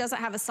Nirvana doesn't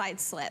have a side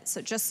slit.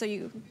 So just so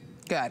you...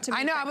 Good.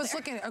 I know. I was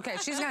looking. Okay,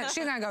 she's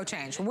gonna go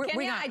change.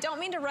 Kenya, I don't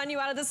mean to run you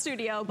out of the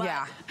studio, but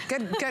yeah,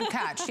 good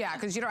catch. Yeah,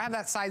 because you don't have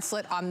that side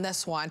slit on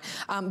this one.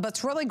 But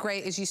what's really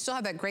great is you still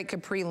have that great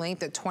capri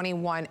length at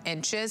 21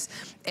 inches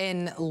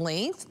in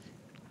length.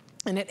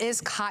 And it is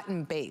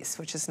cotton base,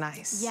 which is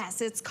nice. Yes,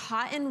 it's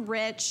cotton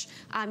rich.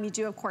 You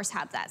do, of course,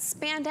 have that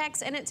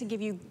spandex in it to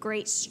give you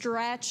great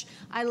stretch.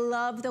 I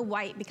love the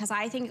white because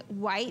I think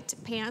white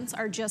pants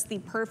are just the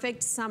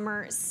perfect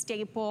summer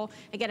staple.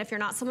 Again, if you're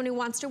not someone who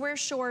wants to wear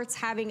shorts,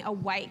 having a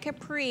white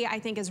capri I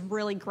think is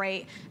really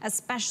great,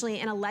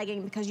 especially in a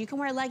legging, because you can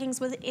wear leggings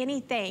with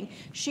anything.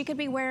 She could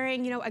be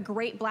wearing, you know, a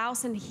great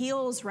blouse and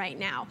heels right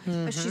now,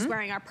 but she's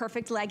wearing our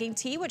perfect legging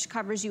tee, which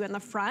covers you in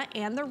the front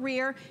and the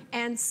rear,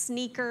 and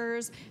sneakers.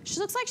 She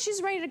looks like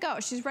she's ready to go.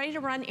 She's ready to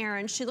run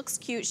errands. She looks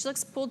cute. She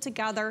looks pulled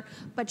together,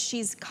 but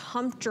she's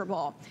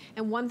comfortable.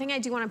 And one thing I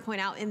do want to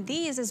point out in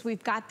these is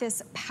we've got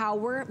this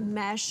power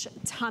mesh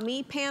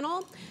tummy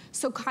panel.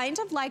 So kind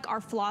of like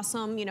our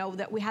Flossom, you know,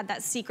 that we had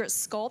that secret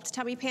sculpt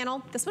tummy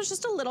panel. This was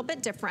just a little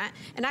bit different.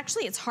 And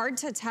actually it's hard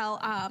to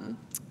tell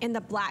in the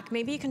black.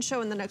 Maybe you can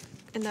show in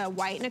the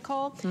white,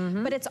 Nicole.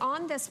 But it's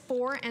on this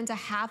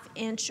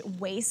 4.5-inch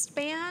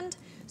waistband.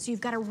 So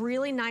you've got a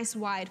really nice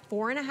wide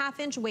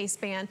 4.5-inch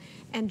waistband,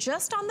 and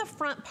just on the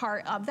front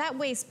part of that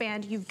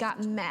waistband, you've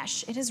got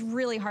mesh. It is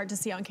really hard to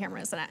see on camera,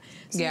 isn't it?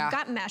 So you've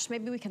got mesh.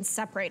 Maybe we can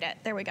separate it.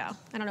 There we go.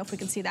 I don't know if we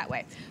can see that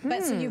way.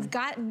 But so you've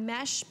got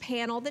mesh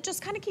panel that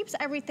just kind of keeps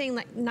everything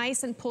like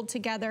nice and pulled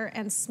together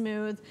and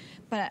smooth.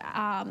 But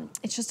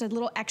it's just a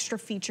little extra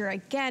feature.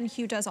 Again,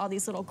 HUE does all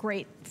these little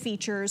great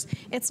features.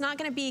 It's not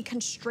gonna be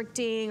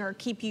constricting or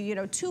keep you, you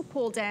know, too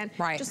pulled in.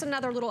 Right. Just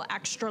another little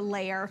extra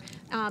layer.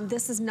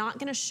 This is not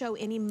gonna show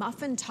any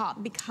muffin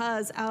top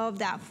because of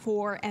that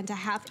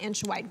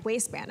 4.5-inch wide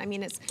waistband. I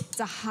mean, it's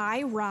a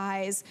high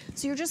rise,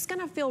 so you're just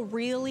gonna feel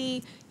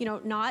really, you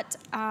know, not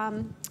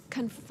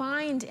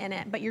confined in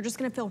it, but you're just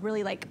gonna feel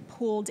really like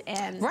pulled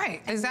in.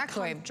 Right,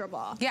 exactly.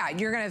 Comfortable. Yeah,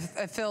 you're gonna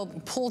feel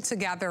pulled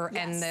together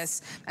in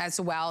this as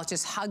well. It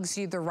just hugs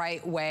you the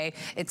right way.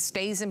 It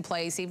stays in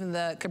place. Even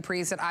the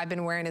capris that I've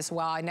been wearing as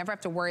well, I never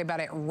have to worry about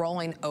it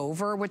rolling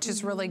over, which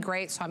is really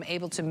great. So I'm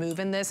able to move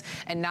in this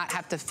and not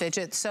have to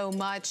fidget so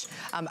much.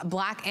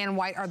 Black and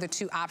white are the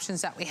two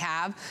options that we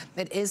have.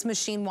 It is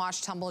machine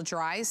wash, tumble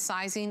dry.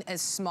 Sizing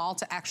is small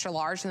to extra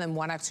large, and then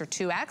 1X or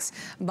 2X.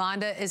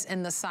 Vonda is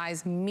in the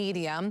size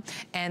medium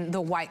and the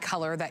white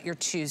color that you're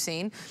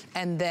choosing.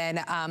 And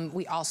then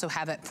we also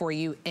have it for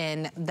you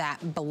in that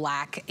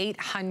black.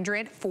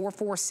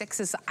 800-446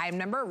 is the item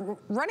number.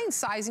 Running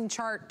sizing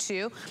chart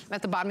too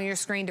at the bottom of your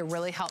screen to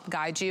really help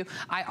guide you.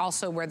 I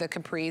also wear the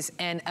capris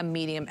in a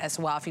medium as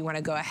well if you want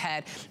to go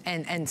ahead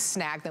and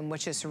snag them,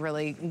 which is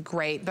really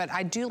great. But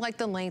I do like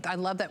the length. I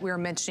love that we were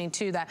mentioning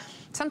too that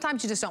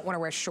sometimes you just don't want to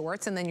wear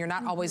shorts, and then you're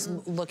not always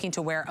looking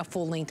to wear a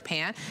full length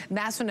pant.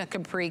 That's when a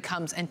capri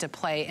comes into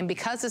play. And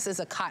because this is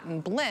a cotton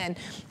blend,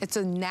 it's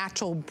a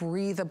natural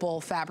breathable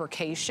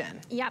fabrication.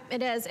 Yep,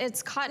 it is.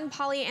 It's cotton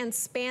poly and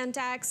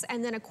spandex,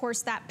 and then of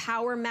course that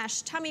power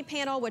mesh tummy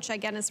panel, which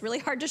again is really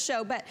hard to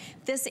show, but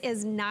this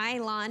is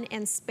nylon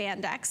and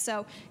spandex.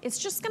 So it's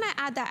just gonna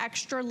add that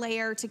extra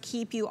layer to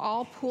keep you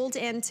all pulled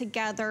in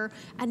together.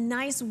 A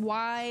nice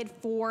wide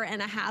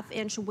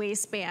 4.5-inch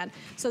waistband.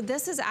 So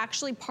this is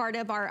actually part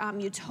of our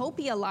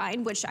Utopia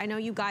line, which I know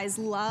you guys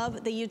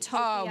love the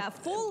Utopia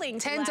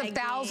full-length Tens of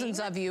thousands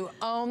of you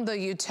own the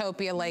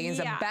Utopia leggings,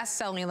 the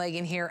best-selling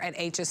legging here at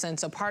HSN.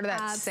 So part of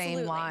that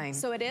same line.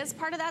 So it is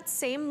part of that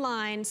same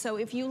line. So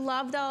if you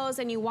love those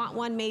and you want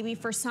one maybe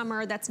for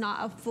summer that's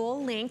not a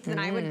full length, then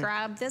I would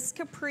grab this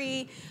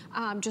capri.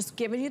 Just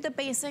giving you the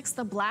basics,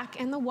 the black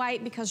and the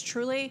white, because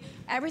truly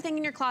everything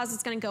in your closet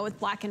is going to go with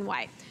black and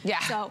white. Yeah.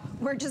 So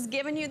we're just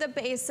giving you the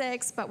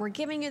basics, but we're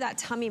giving you that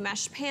tummy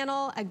mesh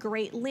panel, a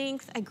great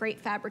length, a great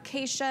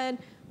fabrication,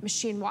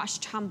 machine wash,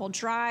 tumble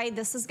dry.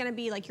 This is gonna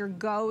be like your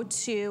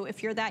go-to,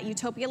 if you're that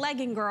Utopia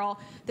legging girl,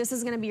 this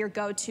is gonna be your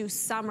go-to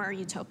summer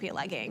Utopia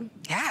legging.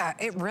 Yeah,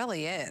 it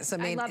really is. I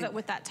mean, I love it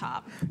with that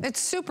top. It's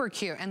super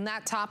cute, and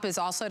that top is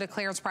also at a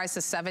clearance price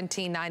of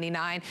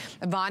 $17.99.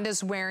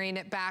 Vonda's wearing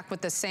it back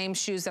with the same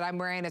shoes that I'm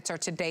wearing. It's our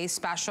today's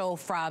special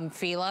from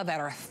Fila that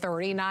are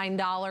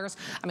 $39.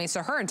 I mean,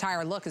 so her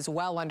entire look is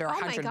well under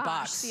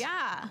 $100.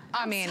 Yeah.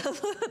 I mean,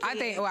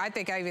 I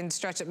think I even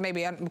stretch it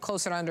maybe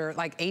closer to under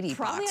like 80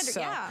 bucks.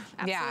 Yeah.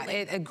 Yeah,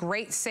 a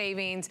great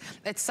savings.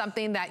 It's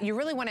something that you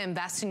really want to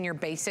invest in your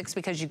basics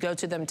because you go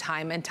to them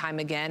time and time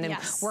again. And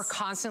we're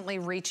constantly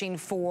reaching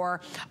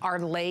for our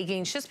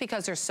leggings just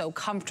because they're so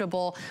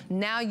comfortable.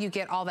 Now you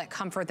get all that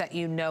comfort that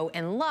you know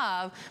and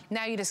love.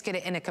 Now you just get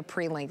it in a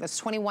capri length. It's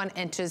 21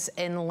 inches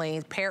in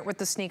length. Pair it with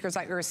the sneakers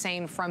like we were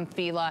saying from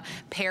Fila.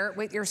 Pair it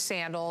with your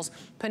sandals.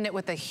 Putting it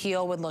with a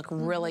heel would look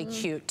really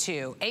cute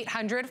too.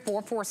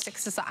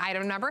 800-446 is the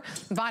item number.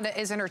 Vonda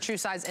is in her true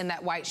size in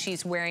that white.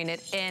 She's wearing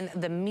it in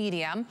the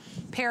medium.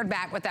 Paired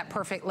back with that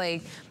perfect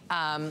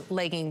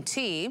legging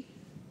tee.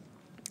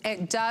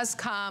 It does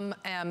come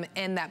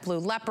in that blue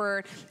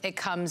leopard. It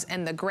comes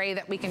in the gray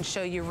that we can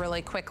show you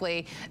really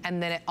quickly.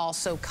 And then it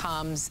also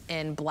comes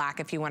in black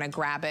if you want to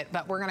grab it.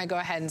 But we're going to go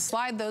ahead and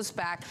slide those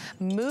back,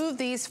 move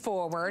these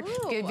forward,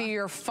 give you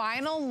your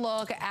final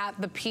look at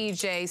the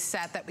PJ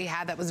set that we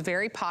had that was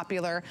very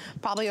popular,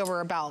 probably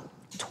over about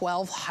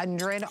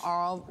 1,200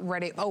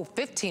 already. Oh,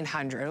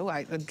 1,500. Oh,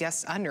 I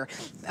guess under.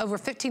 Over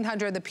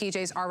 1,500 the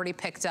PJs already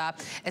picked up.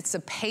 It's a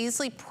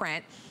paisley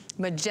print.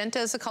 Magenta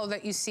is the color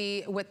that you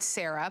see with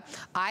Sarah.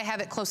 I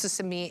have it closest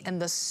to me in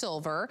the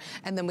silver.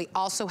 And then we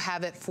also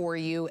have it for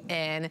you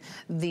in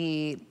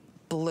the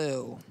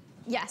blue.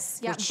 Yes,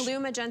 yeah, blue,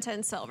 magenta,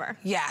 and silver.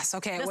 Yes,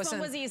 okay. This one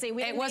was easy.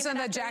 It wasn't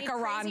the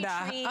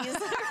jacaranda.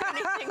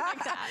 Anything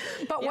like that.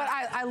 But what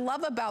I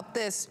love about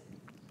this,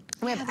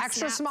 we have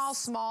extra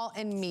small,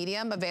 and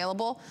medium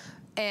available.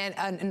 And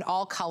in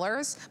all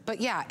colors,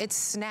 but yeah, it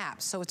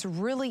snaps, so it's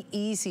really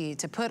easy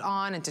to put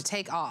on and to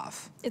take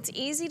off. It's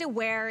easy to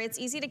wear, it's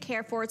easy to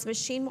care for, it's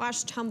machine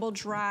wash, tumble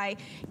dry,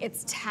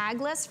 it's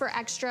tagless for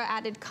extra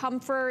added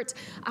comfort.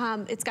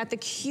 It's got the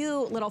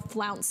cute little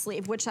flounce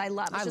sleeve, which I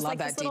love. It's just like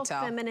this little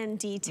feminine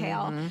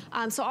detail.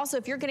 So also,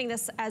 if you're getting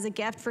this as a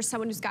gift for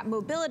someone who's got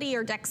mobility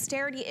or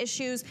dexterity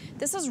issues,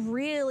 this is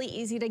really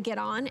easy to get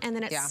on, and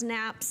then it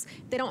snaps.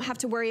 They don't have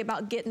to worry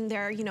about getting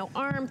their,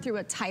 arm through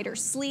a tighter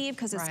sleeve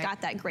because it's got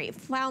that great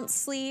flounce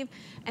sleeve.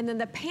 And then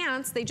the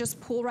pants, they just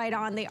pull right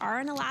on. They are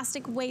an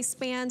elastic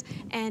waistband,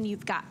 and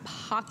you've got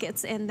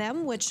pockets in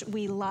them, which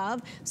we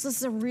love. So this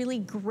is a really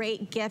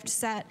great gift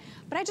set.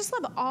 But I just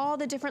love all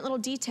the different little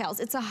details.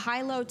 It's a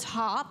high-low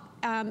top.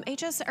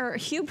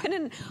 HUE put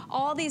in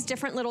all these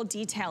different little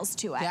details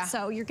to it.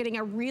 So you're getting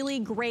a really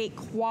great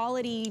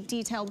quality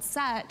detailed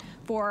set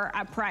for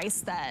a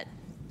price that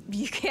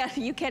you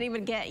can't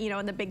even get,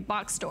 in the big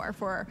box store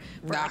for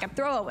like a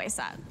throwaway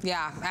set.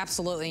 Yeah,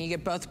 absolutely. You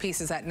get both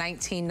pieces at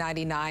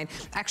 $19.99.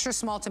 Extra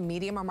small to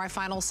medium are my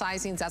final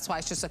sizings. That's why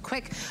it's just a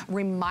quick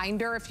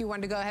reminder if you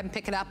wanted to go ahead and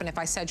pick it up. And if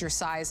I said your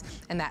size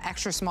in that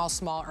extra small,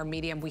 or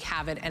medium, we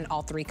have it in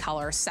all three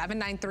colors.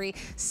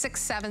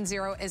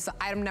 793-670 is the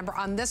item number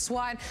on this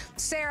one.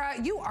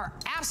 Sarah, you are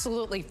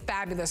absolutely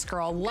fabulous,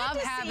 girl. Love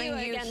having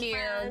you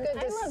here.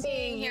 Good to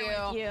see you.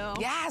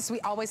 Yes, we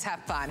always have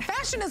fun.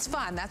 Fashion is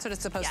fun. That's what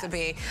it's supposed to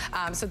be.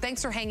 So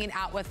thanks for hanging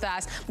out with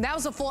us. That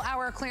was a full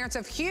hour of clearance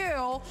of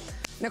HUE.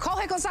 Nicole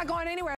Hickle's not going anywhere.